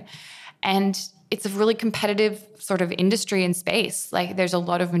different. And it's a really competitive sort of industry and space. Like, there's a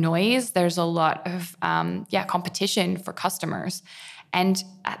lot of noise. There's a lot of, competition for customers. And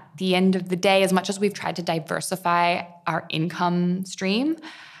at the end of the day, as much as we've tried to diversify our income stream,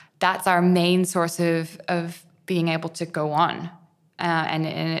 that's our main source of being able to go on. And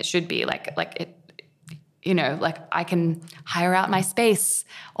it should be like it, like I can hire out my space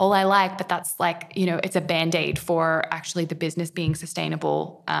all I like, but that's like, it's a Band-Aid for actually the business being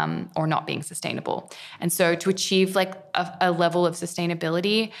sustainable or not being sustainable. And so to achieve like a level of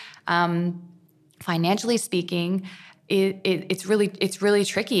sustainability, financially speaking, it's really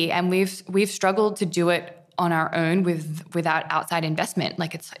tricky. And we've struggled to do it on our own without outside investment.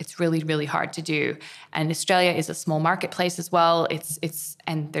 Like, it's really, really hard to do. And Australia is a small marketplace as well.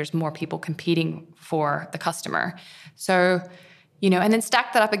 And there's more people competing for the customer. So, and then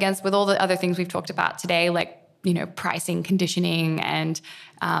stack that up against with all the other things we've talked about today, like, pricing, conditioning, and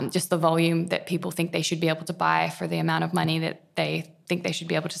just the volume that people think they should be able to buy for the amount of money that they think they should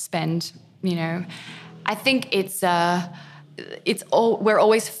be able to spend. I think we're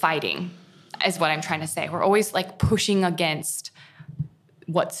always fighting, is what I'm trying to say. We're always like pushing against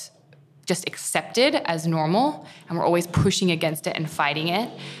what's just accepted as normal, and we're always pushing against it and fighting it.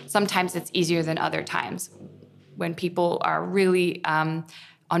 Sometimes it's easier than other times. When people are really on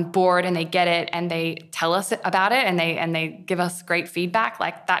board and they get it and they tell us about it and they give us great feedback,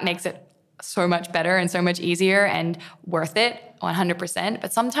 like, that makes it so much better and so much easier and worth it 100%.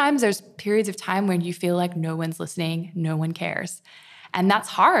 But sometimes there's periods of time when you feel like no one's listening, no one cares. And that's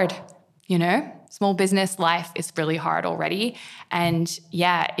hard. Small business life is really hard already. And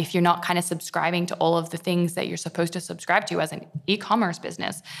yeah, if you're not kind of subscribing to all of the things that you're supposed to subscribe to as an e-commerce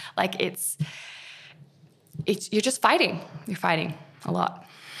business, like you're just fighting. You're fighting a lot.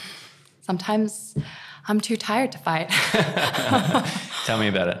 Sometimes I'm too tired to fight. Tell me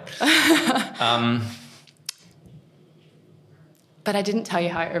about it. But I didn't tell you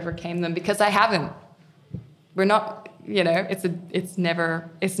how I overcame them, because I haven't. We're not, it's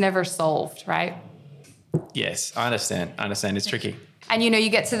never solved, right? Yes, I understand. It's tricky. And, you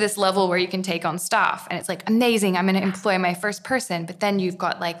get to this level where you can take on staff and it's like, amazing, I'm going to employ my first person. But then you've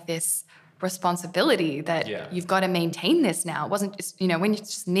got like this responsibility that you've got to maintain this now. It wasn't just, when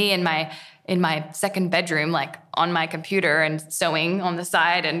it's just me in my second bedroom, like on my computer and sewing on the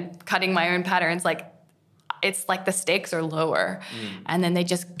side and cutting my own patterns, like, it's like the stakes are lower, and then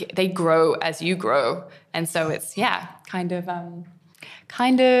they grow as you grow. And so it's, kind of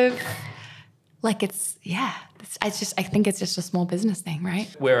like I think it's just a small business thing, right?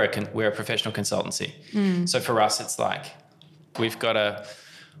 We're a professional consultancy. So for us, it's like, we've got to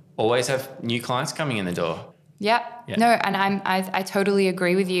always have new clients coming in the door. Yeah. No, and I totally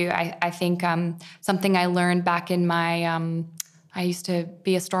agree with you. I think something I learned back in my, I used to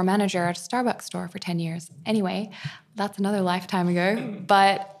be a store manager at a Starbucks store for 10 years. Anyway, that's another lifetime ago.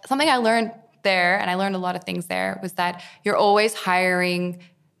 But something I learned there, and I learned a lot of things there, was that you're always hiring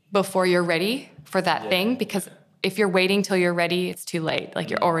before you're ready for that thing, because if you're waiting till you're ready, it's too late. Like,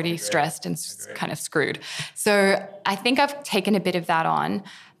 you're already stressed and kind of screwed. So I think I've taken a bit of that on,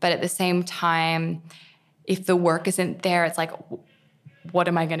 but at the same time, if the work isn't there, it's like, what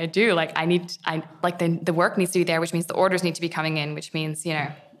am I going to do? Like, the work needs to be there, which means the orders need to be coming in, which means,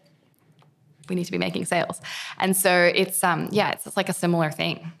 we need to be making sales. And so it's like a similar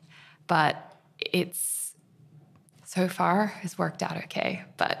thing, but it's so far has worked out okay.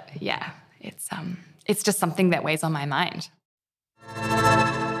 But yeah, it's just something that weighs on my mind.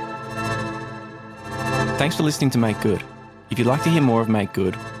 Thanks for listening to Make Good. If you'd like to hear more of Make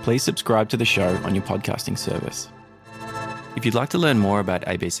Good, please subscribe to the show on your podcasting service. If you'd like to learn more about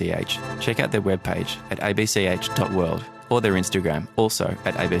A.B.C.H, check out their webpage at abch.world or their Instagram, also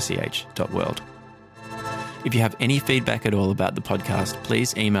at abch.world. If you have any feedback at all about the podcast,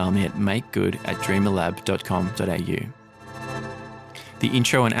 please email me at makegood@dreamerlab.com.au. The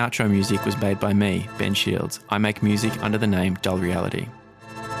intro and outro music was made by me, Ben Shields. I make music under the name Dull Reality.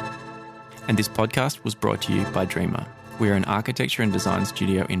 And this podcast was brought to you by Dreamer. We are an architecture and design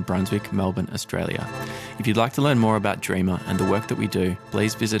studio in Brunswick, Melbourne, Australia. If you'd like to learn more about Dreamer and the work that we do,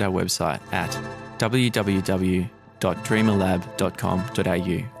 please visit our website at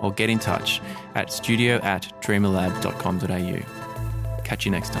www.dreamerlab.com.au or get in touch at studio@dreamerlab.com.au. Catch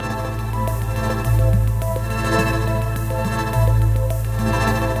you next time.